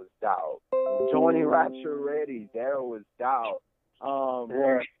 there was doubt. Joining Rapture Ready, there was doubt.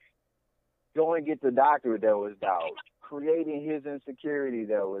 Going to get the doctorate, there was doubt. Creating His Insecurity,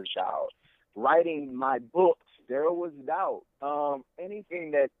 there was doubt. Writing my books, there was doubt.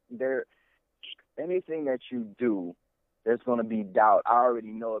 Anything that you do, there's going to be doubt. I already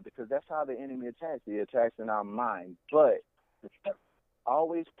know it, because that's how the enemy attacks. He attacks in our mind. But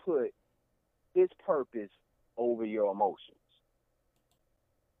always put His purpose over your emotions.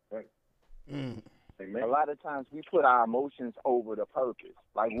 Right? A lot of times we put our emotions over the purpose.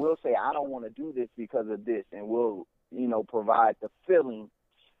 Like, we'll say, I don't want to do this because of this, and we'll, you know, provide the feeling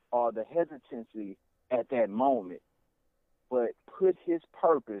or the hesitancy at that moment, but put His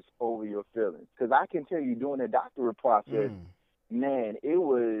purpose over your feelings. Because I can tell you, during the doctorate process, man, it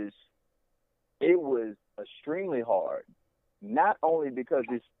was extremely hard. Not only because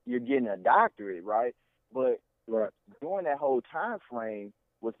you're getting a doctorate, right? But during that whole time frame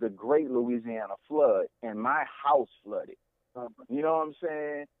was the Great Louisiana Flood, and my house flooded. You know what I'm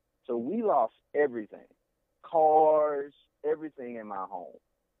saying? So we lost everything, cars, everything in my home.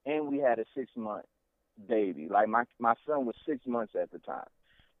 And we had a 6-month baby. Like my son was 6 months at the time.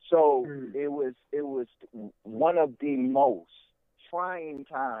 So it was one of the most trying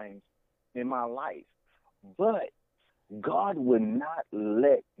times in my life. But God would not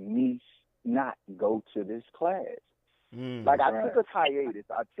let me not go to this class. Like, I took a hiatus.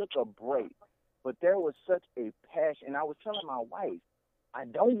 I took a break. But there was such a passion. And I was telling my wife, I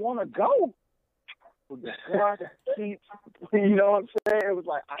don't want to go. But God keeps, you know what I'm saying? It was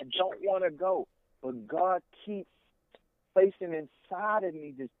like, I don't want to go. But God keeps placing inside of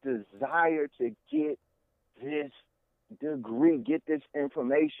me this desire to get this degree, get this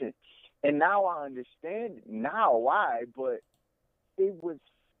information. And now I understand now why, but it was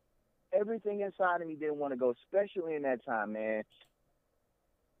everything inside of me didn't want to go, especially in that time, man.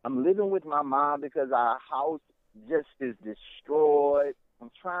 I'm living with my mom because our house just is destroyed.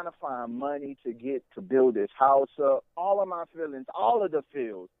 I'm trying to find money to build this house up. All of my feelings, all of the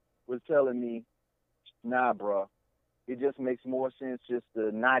feels was telling me, nah, bro. It just makes more sense just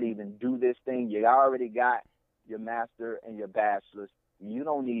to not even do this thing. You already got your master and your bachelor's. You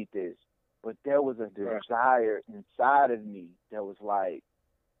don't need this. But there was a desire inside of me that was like,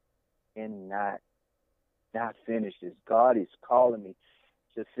 and not finish this. God is calling me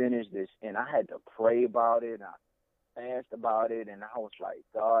to finish this. And I had to pray about it. I asked about it, and I was like,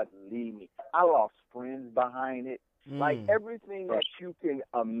 God, lead me. I lost friends behind it. Like everything that you can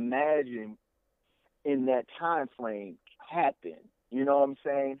imagine in that time frame happened. You know what I'm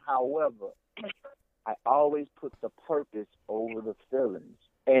saying? However, I always put the purpose over the feelings.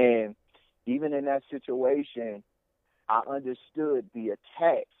 And even in that situation, I understood the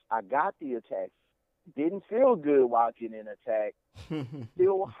attacks. I got the attacks. Didn't feel good while getting attacked.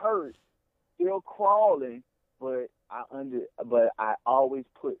 Still hurt. Still crawling. But I always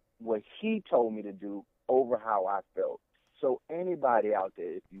put what he told me to do over how I felt. So anybody out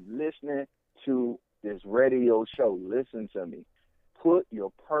there, if you're listening to this radio show, listen to me. Put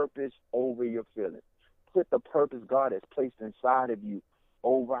your purpose over your feelings. Put the purpose God has placed inside of you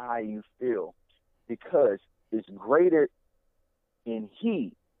over how you feel, because it's greater in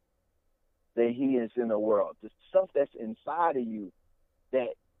He than He is in the world. The stuff that's inside of you,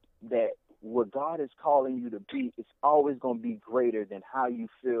 that what God is calling you to be, is always going to be greater than how you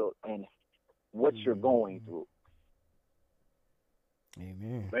feel and what you're going through.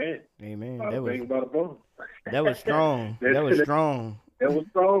 Amen. Man. Amen. That was strong. That was strong. That was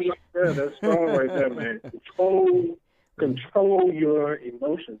strong right there. That's strong right there, man. Control your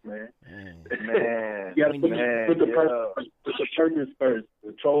emotions, man. Man. You got to put the purpose first.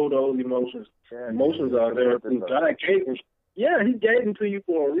 Control those emotions. Emotions are there. God gave them. Yeah, He gave them to you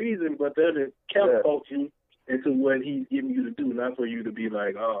for a reason, but they're to catapult you into what He's giving you to do, not for you to be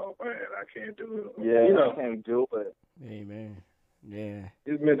like, oh man, I can't do it. Yeah, I can't do it. Amen. Yeah.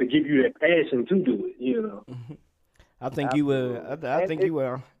 It's meant to give you that passion to do it, you know. I think you will. I think you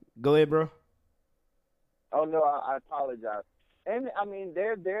will. Go ahead, bro. Oh no, I apologize. And I mean,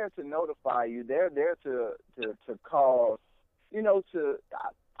 they're there to notify you. They're there to cause. You know,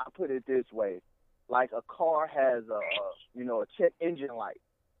 I put it this way: like a car has a check engine light.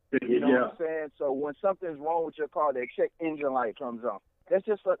 You know what I'm saying? So when something's wrong with your car, that check engine light comes on. That's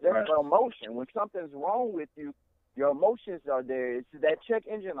just an emotion. When something's wrong with you, your emotions are there. It's that check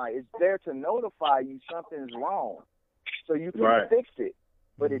engine light. It's there to notify you something's wrong, so you can fix it.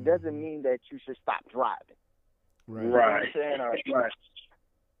 But it doesn't mean that you should stop driving. Right. You know what I'm saying?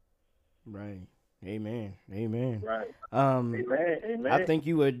 Right. Amen. Amen. Right. Amen. I think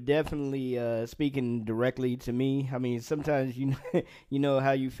you were definitely speaking directly to me. I mean, sometimes you know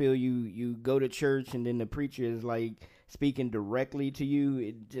how you feel. You go to church and then the preacher is like speaking directly to you.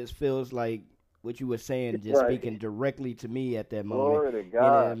 It just feels like what you were saying, just speaking directly to me at that moment. Glory to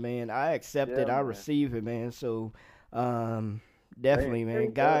God. Yeah, man. I accept it. I receive it, man. So, definitely, man.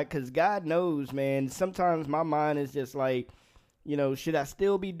 Because God knows, man. Sometimes my mind is just like, should I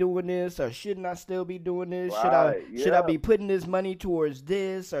still be doing this or shouldn't I still be doing this? Should I be putting this money towards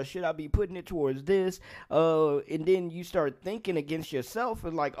this or should I be putting it towards this? And then you start thinking against yourself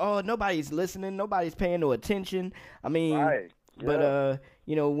and like, oh, nobody's listening, nobody's paying no attention. I mean, but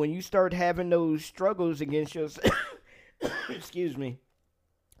when you start having those struggles against yourself, excuse me,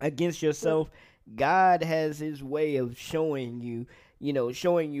 against yourself, God has His way of showing you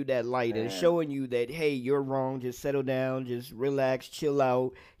that light and showing you that, hey, you're wrong. Just settle down. Just relax, chill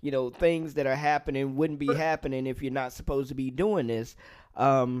out. Things that are happening wouldn't be happening if you're not supposed to be doing this.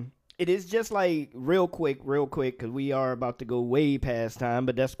 It is just like real quick, because we are about to go way past time,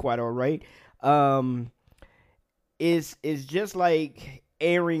 but that's quite all right. It's just like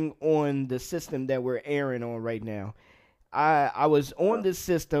airing on the system that we're airing on right now. I was on this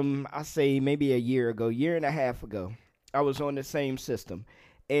system, I say maybe a year and a half ago. I was on the same system,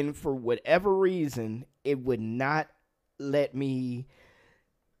 and for whatever reason, it would not let me,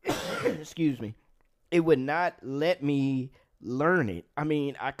 excuse me, it would not let me learn it. I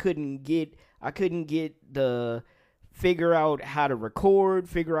mean, I couldn't get the figure out how to record,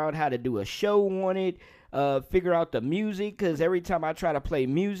 figure out how to do a show on it, figure out the music, because every time I try to play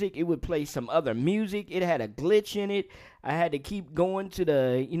music, it would play some other music. It had a glitch in it. I had to keep going to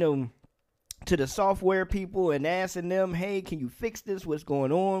the software people and asking them, hey, can you fix this? What's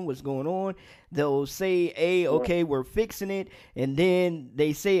going on? They'll say, hey, okay, we're fixing it. And then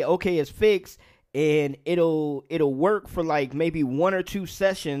they say, okay, it's fixed. And it'll work for like maybe 1 or 2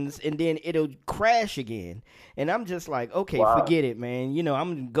 sessions, and then it'll crash again. And I'm just like, okay, forget it, man. I'm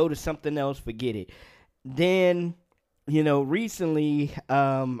going to go to something else, forget it. Then, recently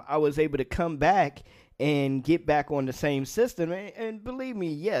I was able to come back and get back on the same system. And believe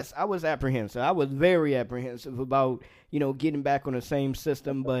me, yes, I was apprehensive. I was very apprehensive about, getting back on the same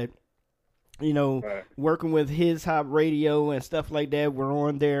system. But, working with His Hop Radio and stuff like that, we're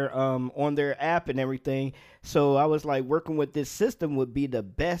on their app and everything. So I was like, working with this system would be the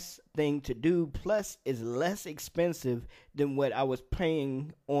best thing to do. Plus, it's less expensive than what I was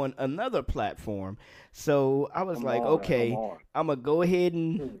paying on another platform. So I was okay, I'm going to go ahead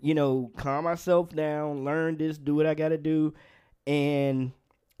and, calm myself down, learn this, do what I got to do. And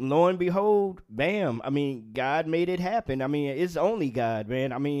lo and behold, bam, I mean, God made it happen. I mean, it's only God,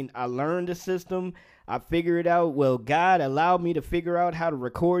 man. I mean, I learned the system. I figured it out. Well, God allowed me to figure out how to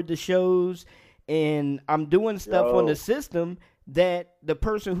record the shows. And I'm doing stuff on the system that the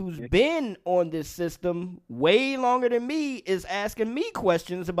person who's been on this system way longer than me is asking me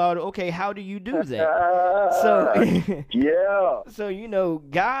questions about, okay, how do you do that? So, yeah. So,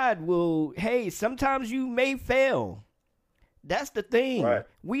 God will, hey, sometimes you may fail. That's the thing. Right.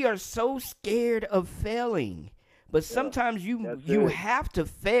 We are so scared of failing. But sometimes you have to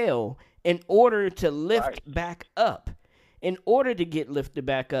fail in order to lift back up. In order to get lifted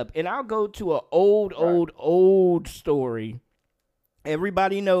back up. And I'll go to an old story.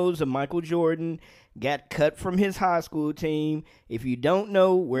 Everybody knows that Michael Jordan got cut from his high school team. If you don't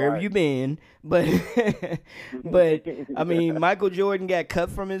know, where have you been? But I mean, Michael Jordan got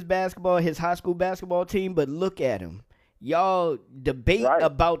cut from his high school basketball team, but look at him. Y'all debate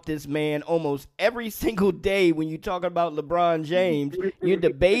about this man almost every single day when you talk about LeBron James. You're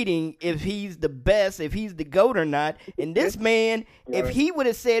debating if he's the best, if he's the GOAT or not. And this man, if he would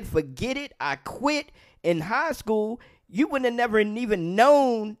have said, forget it, I quit in high school, you would have never even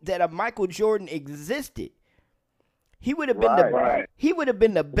known that a Michael Jordan existed. He would have been he would have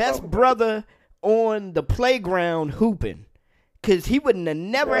been the best brother on the playground hooping, because he wouldn't have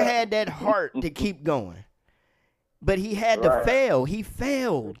never had that heart to keep going. But he had to fail. He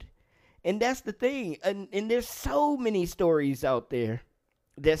failed. And that's the thing. And there's so many stories out there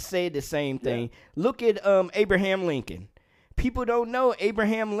that say the same thing. Look at Abraham Lincoln. People don't know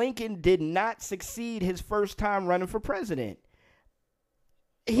Abraham Lincoln did not succeed his first time running for president.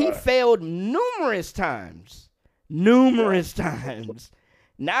 He failed numerous times. Numerous times.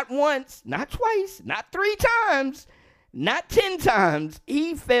 Not once, not twice, not 3 times. Not 10 times.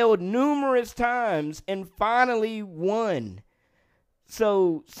 He failed numerous times and finally won.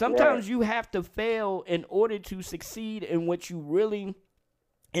 So sometimes you have to fail in order to succeed in what you really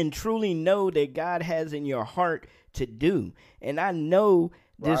and truly know that God has in your heart to do. And I know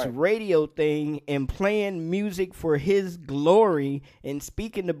this radio thing and playing music for His glory and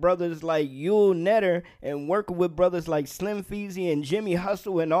speaking to brothers like Yul Netter and working with brothers like Slim Feezy and Jimmy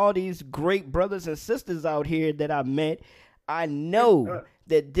Hustle and all these great brothers and sisters out here that I met, I know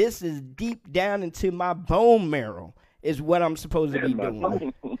that this is deep down into my bone marrow is what I'm supposed to be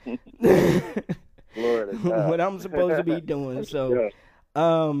doing. What I'm supposed to be doing. So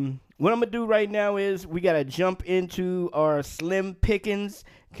what I'm going to do right now is we got to jump into our Slim Pickens,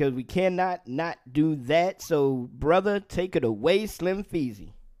 because we cannot not do that. So, brother, take it away, Slim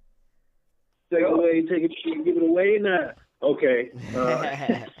Feezy. Take it away, give it away now. Okay.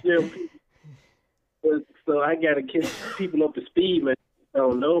 So I got to catch people up to speed, man. I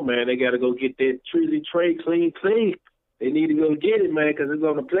don't know, man. They got to go get that Treasy Trey clean. They need to go get it, man, because it's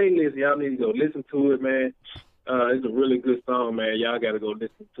on the playlist. Y'all need to go listen to it, man. It's a really good song, man. Y'all got to go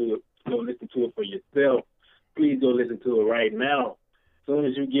listen to it. Go listen to it for yourself. Please go listen to it right now. As soon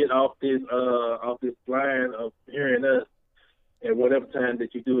as you get off this line of hearing us, at whatever time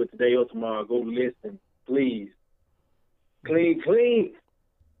that you do it today or tomorrow, go listen, please. Clean.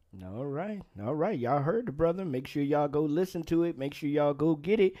 All right. Y'all heard the brother. Make sure y'all go listen to it. Make sure y'all go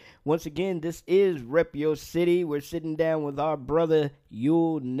get it. Once again, this is Rep Your City. We're sitting down with our brother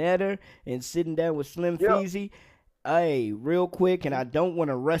Yul Netter and sitting down with Slim Feezy. Hey, real quick, and I don't want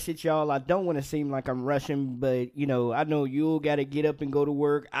to rush it, y'all. I don't want to seem like I'm rushing, but, you know, I know you'll got to get up and go to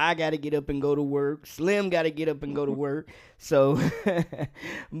work. I got to get up and go to work. Slim got to get up and go to work. So,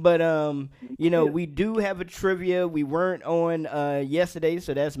 but, you know, we do have a trivia. We weren't on yesterday,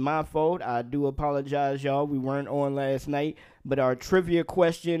 so that's my fault. I do apologize, y'all. We weren't on last night. But our trivia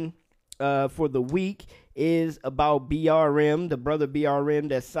question for the week is about BRM, the brother BRM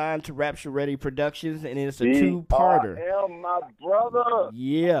that's signed to Rapture Ready Productions, and it's a two-parter. BRM, my brother.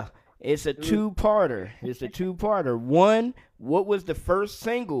 Yeah, it's a two-parter. It's a two-parter. One, what was the first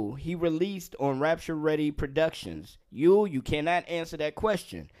single he released on Rapture Ready Productions? You cannot answer that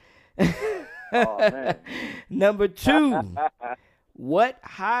question. Oh, man. Number two, what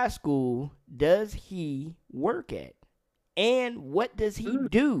high school does he work at? And what does he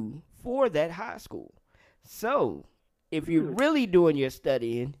do for that high school? So, if you're really doing your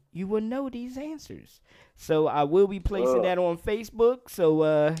studying, you will know these answers. So, I will be placing that on Facebook.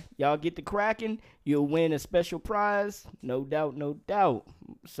 So, y'all get to cracking. You'll win a special prize. No doubt, no doubt.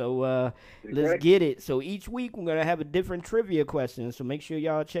 So, let's get it. So, each week, we're going to have a different trivia question. So, make sure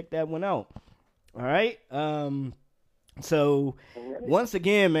y'all check that one out. All right? So, once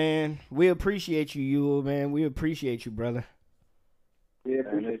again, man, we appreciate you, Yule, man. We appreciate you, brother. Yeah,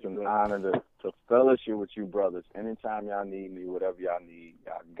 man, it's an honor to fellowship with you, brothers. Anytime y'all need me, whatever y'all need,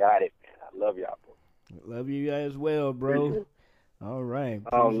 y'all got it, man. I love y'all, bro. Love you as well, bro. All right.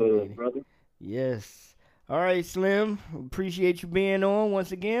 All love, brother. Yes. All right, Slim. Appreciate you being on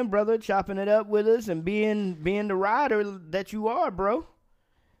once again, brother, chopping it up with us and being the rider that you are, bro.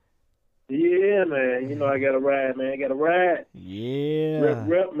 Yeah, man. You know I got to ride, man. I got to ride. Yeah.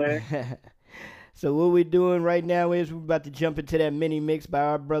 Rep, man. So what we're doing right now is we're about to jump into that mini mix by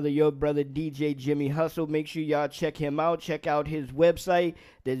our brother, your brother, DJ Jimmy Hustle. Make sure y'all check him out. Check out his website.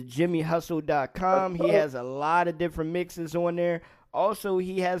 That's jimmyhustle.com. He has a lot of different mixes on there. Also,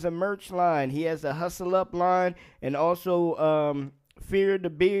 he has a merch line. He has a Hustle Up line and also Fear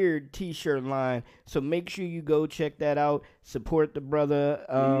the Beard t-shirt line. So make sure you go check that out. Support the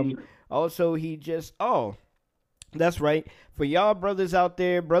brother. Also, he just, that's right. For y'all brothers out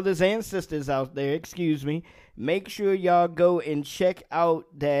there, brothers and sisters out there, excuse me, make sure y'all go and check out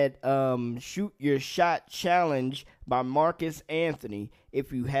that Shoot Your Shot Challenge by Marcus Anthony.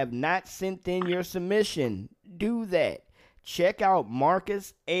 If you have not sent in your submission, do that. Check out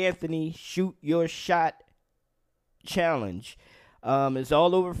Marcus Anthony Shoot Your Shot Challenge. It's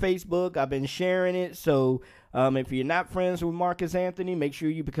all over Facebook. I've been sharing it, so if you're not friends with Marcus Anthony, make sure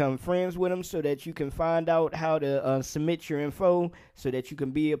you become friends with him so that you can find out how to submit your info so that you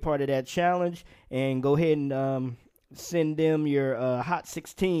can be a part of that challenge, and go ahead and send them your Hot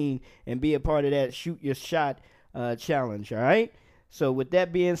 16 and be a part of that Shoot Your Shot challenge, all right? So with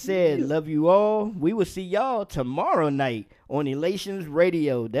that being said, love you all. We will see y'all tomorrow night on Elations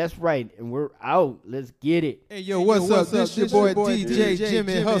Radio. That's right, and we're out. Let's get it. Hey, yo, what's up? This your boy DJ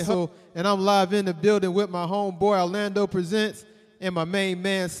Jimmy Hustle, and I'm live in the building with my homeboy Orlando Presents and my main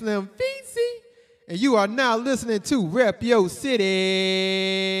man Slim Feezy. And you are now listening to Rep Your City.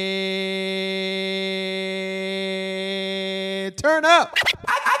 Turn up.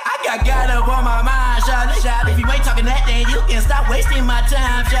 I got up on my mind, shout. If you ain't talking that, then you can stop wasting my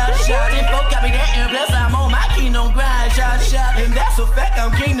time, shout. Info got me that, and plus I'm on my kingdom grind, shout. And that's a fact,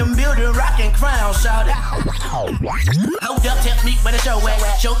 I'm kingdom builder, rockin' crown, shout. Hold up, technique by the show at.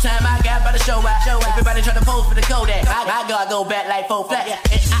 Showtime, I got by the show at. Everybody try to pose for the Kodak. I gotta go back like 4 flat.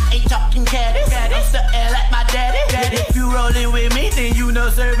 And I ain't talking caddies, I'm stuntin' like my daddy. If you rollin' with me, then you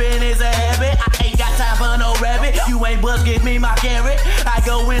know serving is a habit. I ain't got time for no rabbit. You ain't buzz, give me my carrot. I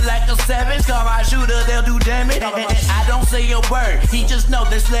go in like a savage, call my shooter, they'll do damage. I don't say a word, he just know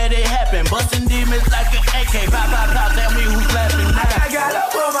this, let it happen. Bustin' demons like an AK, pop, tell me who's laughing now. I got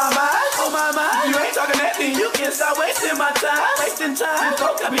up on my mind, you ain't talking that, then you can stop wasting my time,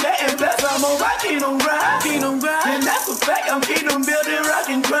 Don't copy that, and plus I'm on my kingdom grind, and that's a fact, I'm kingdom building,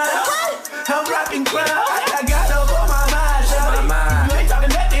 rockin' crown, I'm rockin' crown. I got up on my mind, you ain't talking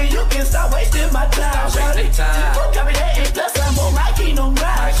that, then you can stop wasting my time, Don't copy that, and plus I'm on my kingdom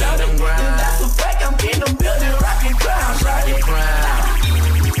grind, and that's a fact, I'm kingdom building, rockin' crown,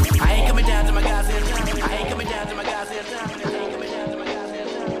 I ain't coming down to my guys here, I ain't coming down to my guys here,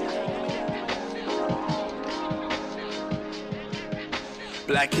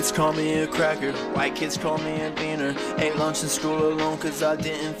 Black kids call me a cracker, white kids call me a beaner. Ate lunch in school alone cause I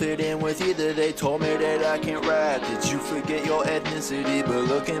didn't fit in with either. They told me that I can't rap. Did you forget your ethnicity? But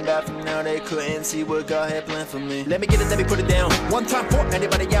looking back from now, they couldn't see what God had planned for me. Let me get it, let me put it down. One time for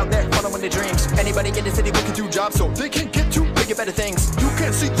anybody out there following their dreams. Anybody in the city looking through jobs so they can get to bigger, better things. You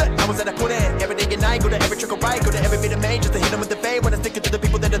can't see that I was at a put in. Every day and night, go to every trick or right, go to every bit of made just to hit them with the fade. When I stick it to the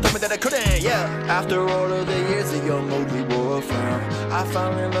people that told me that I couldn't, yeah. After all of the years of young Mowgli wore a frown, I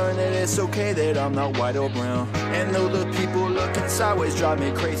finally learned that it's okay that I'm not white or brown. And though the people looking sideways drive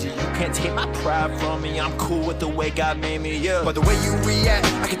me crazy, you can't take my pride from me. I'm cool with the way God made me, yeah. But the way you react,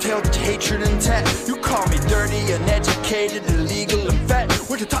 I can tell that your hatred intact. You call me dirty, uneducated, illegal, and fat.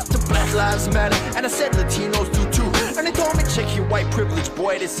 We're to talk to Black Lives Matter, and I said Latinos do too. And they told me check your white privilege,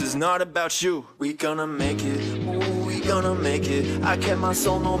 boy, this is not about you. We gonna make it, ooh, we gonna make it. I kept my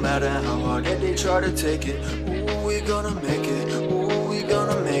soul no matter how hard that they try to take it. Ooh, we gonna make it, ooh, we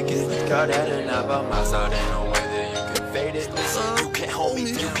gonna make it. God had it not by my side, ain't no way that you can fade it. You can't hold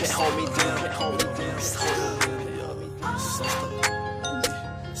me, you can't hold me down, can't hold me down.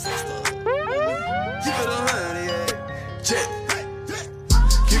 Keep it 100, yeah. Check.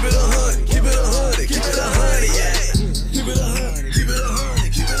 Keep it 100, keep it 100, keep it 100, yeah. Keep it 100, keep it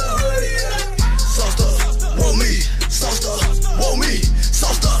 100, keep it 100, yeah. Sauced up, want me. Sauced up, want me.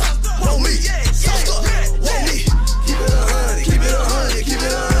 Sauced up, want me. Sauced up, want me. Keep it 100, keep it 100, keep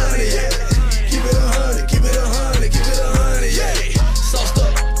it 100, yeah. Keep it 100, keep it 100, keep it 100, yeah. Sauced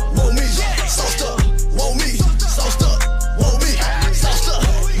up, want me. Sauced up, want me. Sauced up, want me. Sauced up,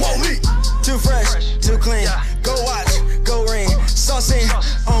 want me. Too fresh, too clean. Go watch, go ring. Saucing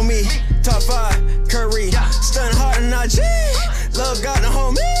on me. Top 5, Curry. Stun hard and not G. Love got the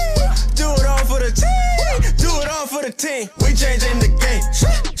homie. Do it all for the team. Do it all for the team. We changing the game.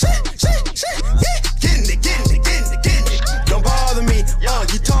 Getting it, getting it, getting it, getting it. Don't bother me.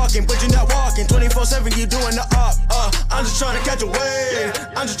 You talking, but you're not walking. 24/7, you doing the up. I'm just trying to catch a wave.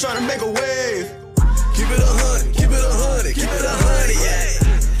 I'm just trying to make a wave. Keep it 100, keep it 100, keep it 100, yeah.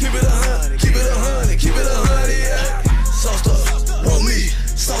 Keep it 100, keep it 100, keep it 100, yeah. Sauced up, want me.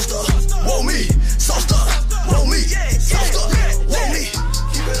 Sauced up, want me. Sauced up, want me. Sauced up, want me.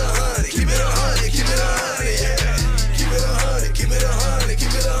 Keep it 100, keep it 100, keep it 100, yeah. Keep it 100, keep it 100,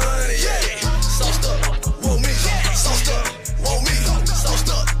 keep it 100, yeah. Sauced up, want me. Sauced up, want me. Sauced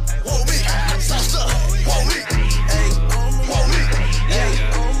up, want me. Sauced up, want me. Hey, want me. Hey,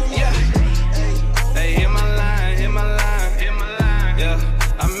 yeah. Hey, hit my line, hit my line, hit my line. Yeah,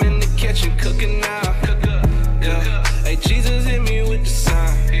 I'm in the kitchen cooking now. Yeah, hey, Jesus hit me with the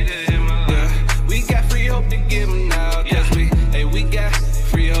sign. Yeah, we got free hope to give him now. Cause we got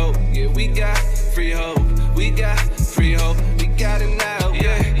free hope. Yeah, we got free hope. We got free hope. We got it now.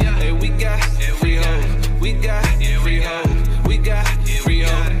 Yeah, hey, we got free hope. We got free hope. We got free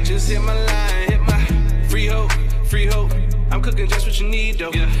hope. Just hit my line, hit my free hope, free hope. I'm cooking just what you need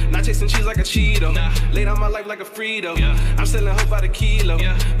though. Not chasing cheese like a Cheeto. Laid on my life like a Frito. I'm selling hope by the kilo.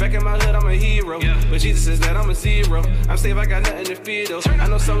 Back in my hood, I'm a hero. But Jesus says that I'm a zero. I'm safe, I got nothing to fear though. I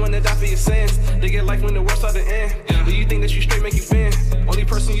know someone that died for your sins. They get life when the world start to end. Do you think that you straight make you bend? Only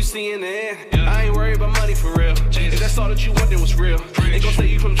person you see in the end. I ain't worried about money for real. If that's all that you want, then what's real? It gon' save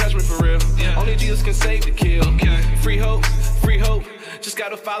you from judgment for real. Only Jesus can save the kill. Free hope, free hope. Just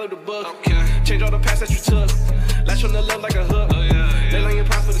gotta follow the book. Change all the past that you took. Latch on the love like a hook. Lay on your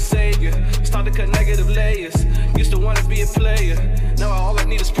pride for the savior. Start to cut negative layers. Used to wanna be a player. Now all I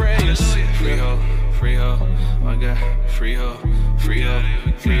need is prayers. Free hope, free hope. I got free hope, free hope,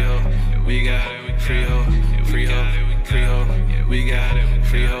 free hope. We got free hope, free hope, free hope. We got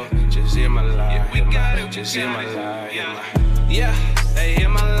free hope. Just in my life, just in my life. Yeah, hey, hit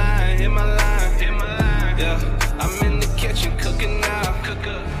my line, hit my line, hit my line. Yeah, I'm in the kitchen cooking now.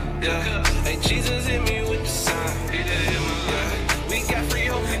 Yeah, hey, Jesus hit me with the sign. Yeah, we got free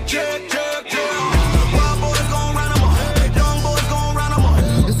hope. Check, check, check. Wild boys gon' run them up. Young boys gon' run them up.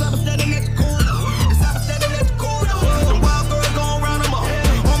 It's up standing at the corner. It's up standing at the corner. The wild girls gon' run them up.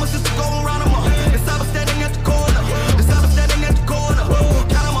 All my sisters gon' run them up. It's up standing at the corner. It's up standing at the corner.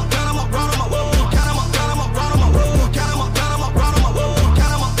 Count them up, run them up. Count them up, run them up. Count them up, run them up. Count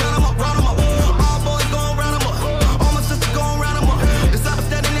them up, run them up. All boys gon' run them up. All my sisters gon' run them up. It's up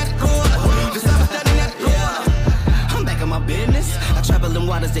standing at the corner. It's up standing at the corner. I'm back in my business. I travel in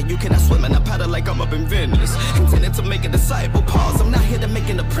waters that you cannot swim in. I paddle like I'm up in Venice. Intended to make a disciple. Pause. I'm not here to make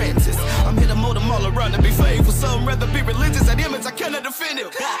an apprentice. I'm here to mold them all around and be faithful. Some rather be religious. That image I cannot defend it.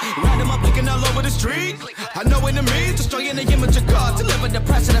 Ride them up, picking all over the street. I know enemies, destroying the image of God. Deliver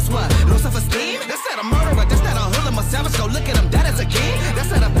depression, that's what. Low self-esteem. That's not a murderer. That's not a hood. I'm a savage. Go look at him. That is a king. That's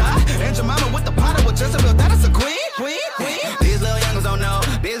not a thought. And Jemima with the potter with Jezebel. That is a queen. Queen. These little youngers don't know.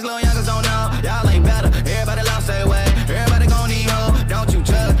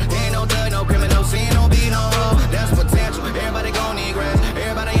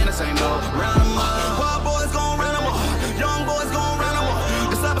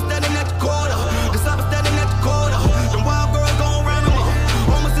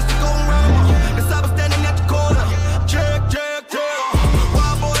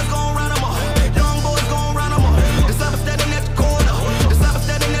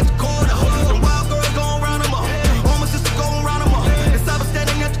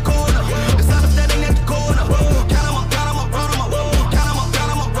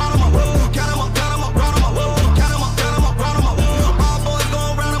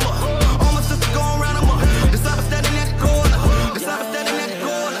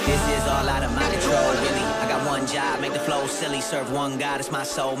 God, it's my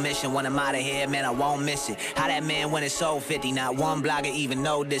soul mission. When I'm out of here, man, I won't miss it. How that man when it's sold 50, not one blogger even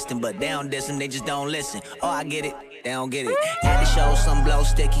know distant, but they don't diss him, they just don't listen. Oh, I get it. They don't get it. At the show, some blow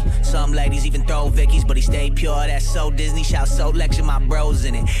sticky. Some ladies even throw Vickies, but he stay pure. That's so Disney. Shout so lecture, my bros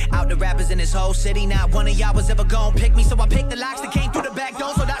in it. Out the rappers in this whole city, not one of y'all was ever gonna pick me. So I picked the locks that came through the back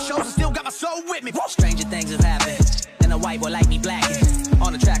door. So that shows I still got my soul with me. Stranger things have happened. And a white boy like me blacking.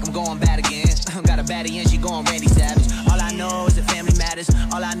 On the track, I'm going bad again. Got a baddie and she going Randy Savage. All I know is that family matters.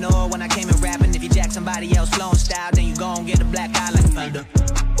 All I know when I came in rapping, if you jack somebody else flowing style, then you gon' get a black eye like thunder.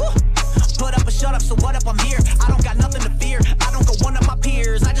 Put up or shut up, so what up, I'm here. I don't got nothing to fear. I don't go one of my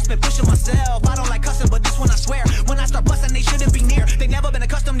peers. I just been pushing myself. I don't like cussing, but this one I swear. When I start busting, they shouldn't be near. They never been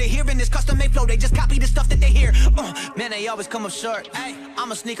accustomed to hearing this custom-made flow. They just copy the stuff that they hear. Man, they always come up short. Ay,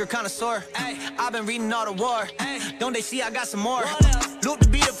 I'm a sneaker connoisseur. Ay, I've been reading all the war. Ay, don't they see I got some more? Loop the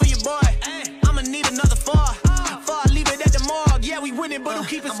beat up for your boy. Ay, I'ma need another four. Before I leave it at the morgue. Yeah, we winning, but who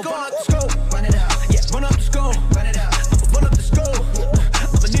keep it score? Run it out. Yeah, run up the score. Run it out. I'ma run up the score.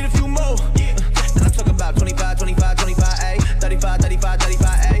 I'ma need a few more. And I'm talking about 25, 25, 25, 35, 35,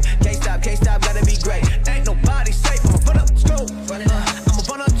 35, Can't stop, gotta be great. Ain't nobody safe. I'ma run up the score. Run it out. I'ma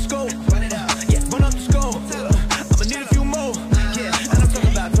run up the score. Run it out. Yeah, run up the score. I'ma need a few more. Yeah, and I'm talking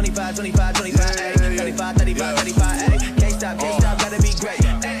about 25, 25, 25, 35, 35, 35, Can't stop, gotta be great.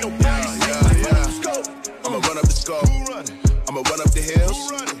 Ain't nobody safe. I'ma run up the score. I'ma run up the score. I'ma run up the hills.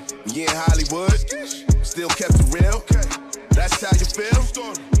 We in Hollywood. Still kept it real. That's how you feel?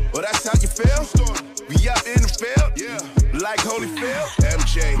 Well, that's how you feel? We up in the field, like Holyfield.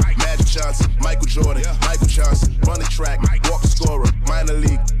 MJ, Magic Johnson, Michael Jordan, Michael Johnson, run the track, walk the scorer, minor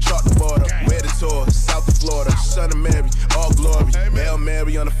league, chart the border, wear the tour, South of Florida, Son of Mary, all glory, Hail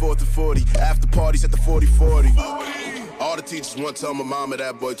Mary on the 4th and 40, after parties at the 40-40. All the teachers want to tell my mama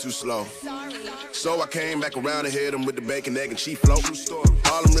that boy too slow. So I came back around and hit him with the bacon, egg, and cheese float.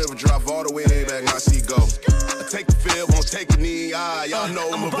 Harlem River drive all the way back, my seat go. I take the field, won't take the knee. Y'all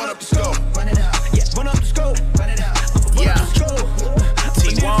know I'ma run up the score. Run it out, yeah, run up the score. Run it out, I'ma run up the score.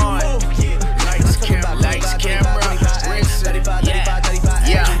 T1, lights, camera, wrist, 35, 35, 35,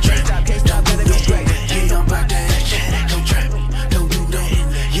 yeah. Can't stop, gotta be great. Yeah, I'm about that action. Don't trap me, don't do that.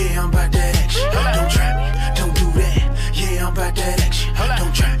 Yeah, I'm about that action. Don't trap me, don't do that. Yeah, I'm about that action.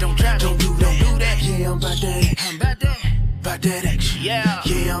 Don't trap, don't do that. Yeah, I'm about that action.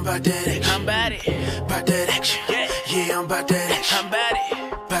 Yeah, I'm about that action. I'm about it. About that action. Yeah, I'm about that action. I'm about it.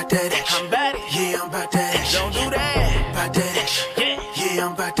 About that action. I'm about it. Yeah, I'm about that action. Don't do that. About that action. Yeah,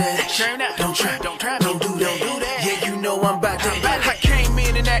 I'm about that action. Don't trap, don't do that. Yeah, you know I'm about that. I came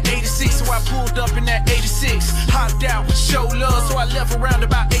in that 86, so I pulled up in that 86. Hopped out, show love, so I left around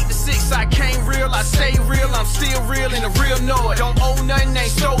about 8 to 6. I came real, I stay real, I'm still real in a real noise. Don't owe nothing,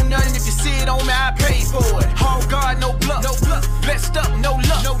 ain't stole nothing. If you see it on me, I pay for it. All God, no bluff. Blessed up, no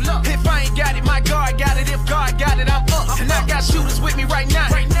luck. If I ain't got it, my God got it. If God got it, I'm up. And I got shooters with me right now.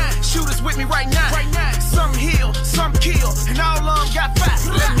 Shooters with me right now. Some heal, some kill, and all of them got fat.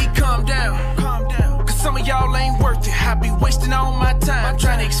 Let me calm down. Cause some of y'all ain't worth it. I be wasting all my time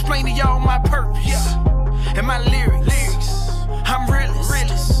trying to explain to y'all my purpose and my lyrics. I'm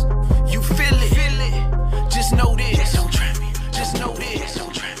realist. You feel it. Just know this. Don't trap me. Just know this.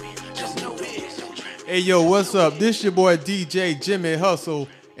 Don't trap me. Just know this. Hey, yo, what's up? This your boy DJ Jimmy Hustle,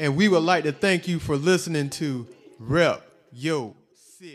 and we would like to thank you for listening to Rep Yo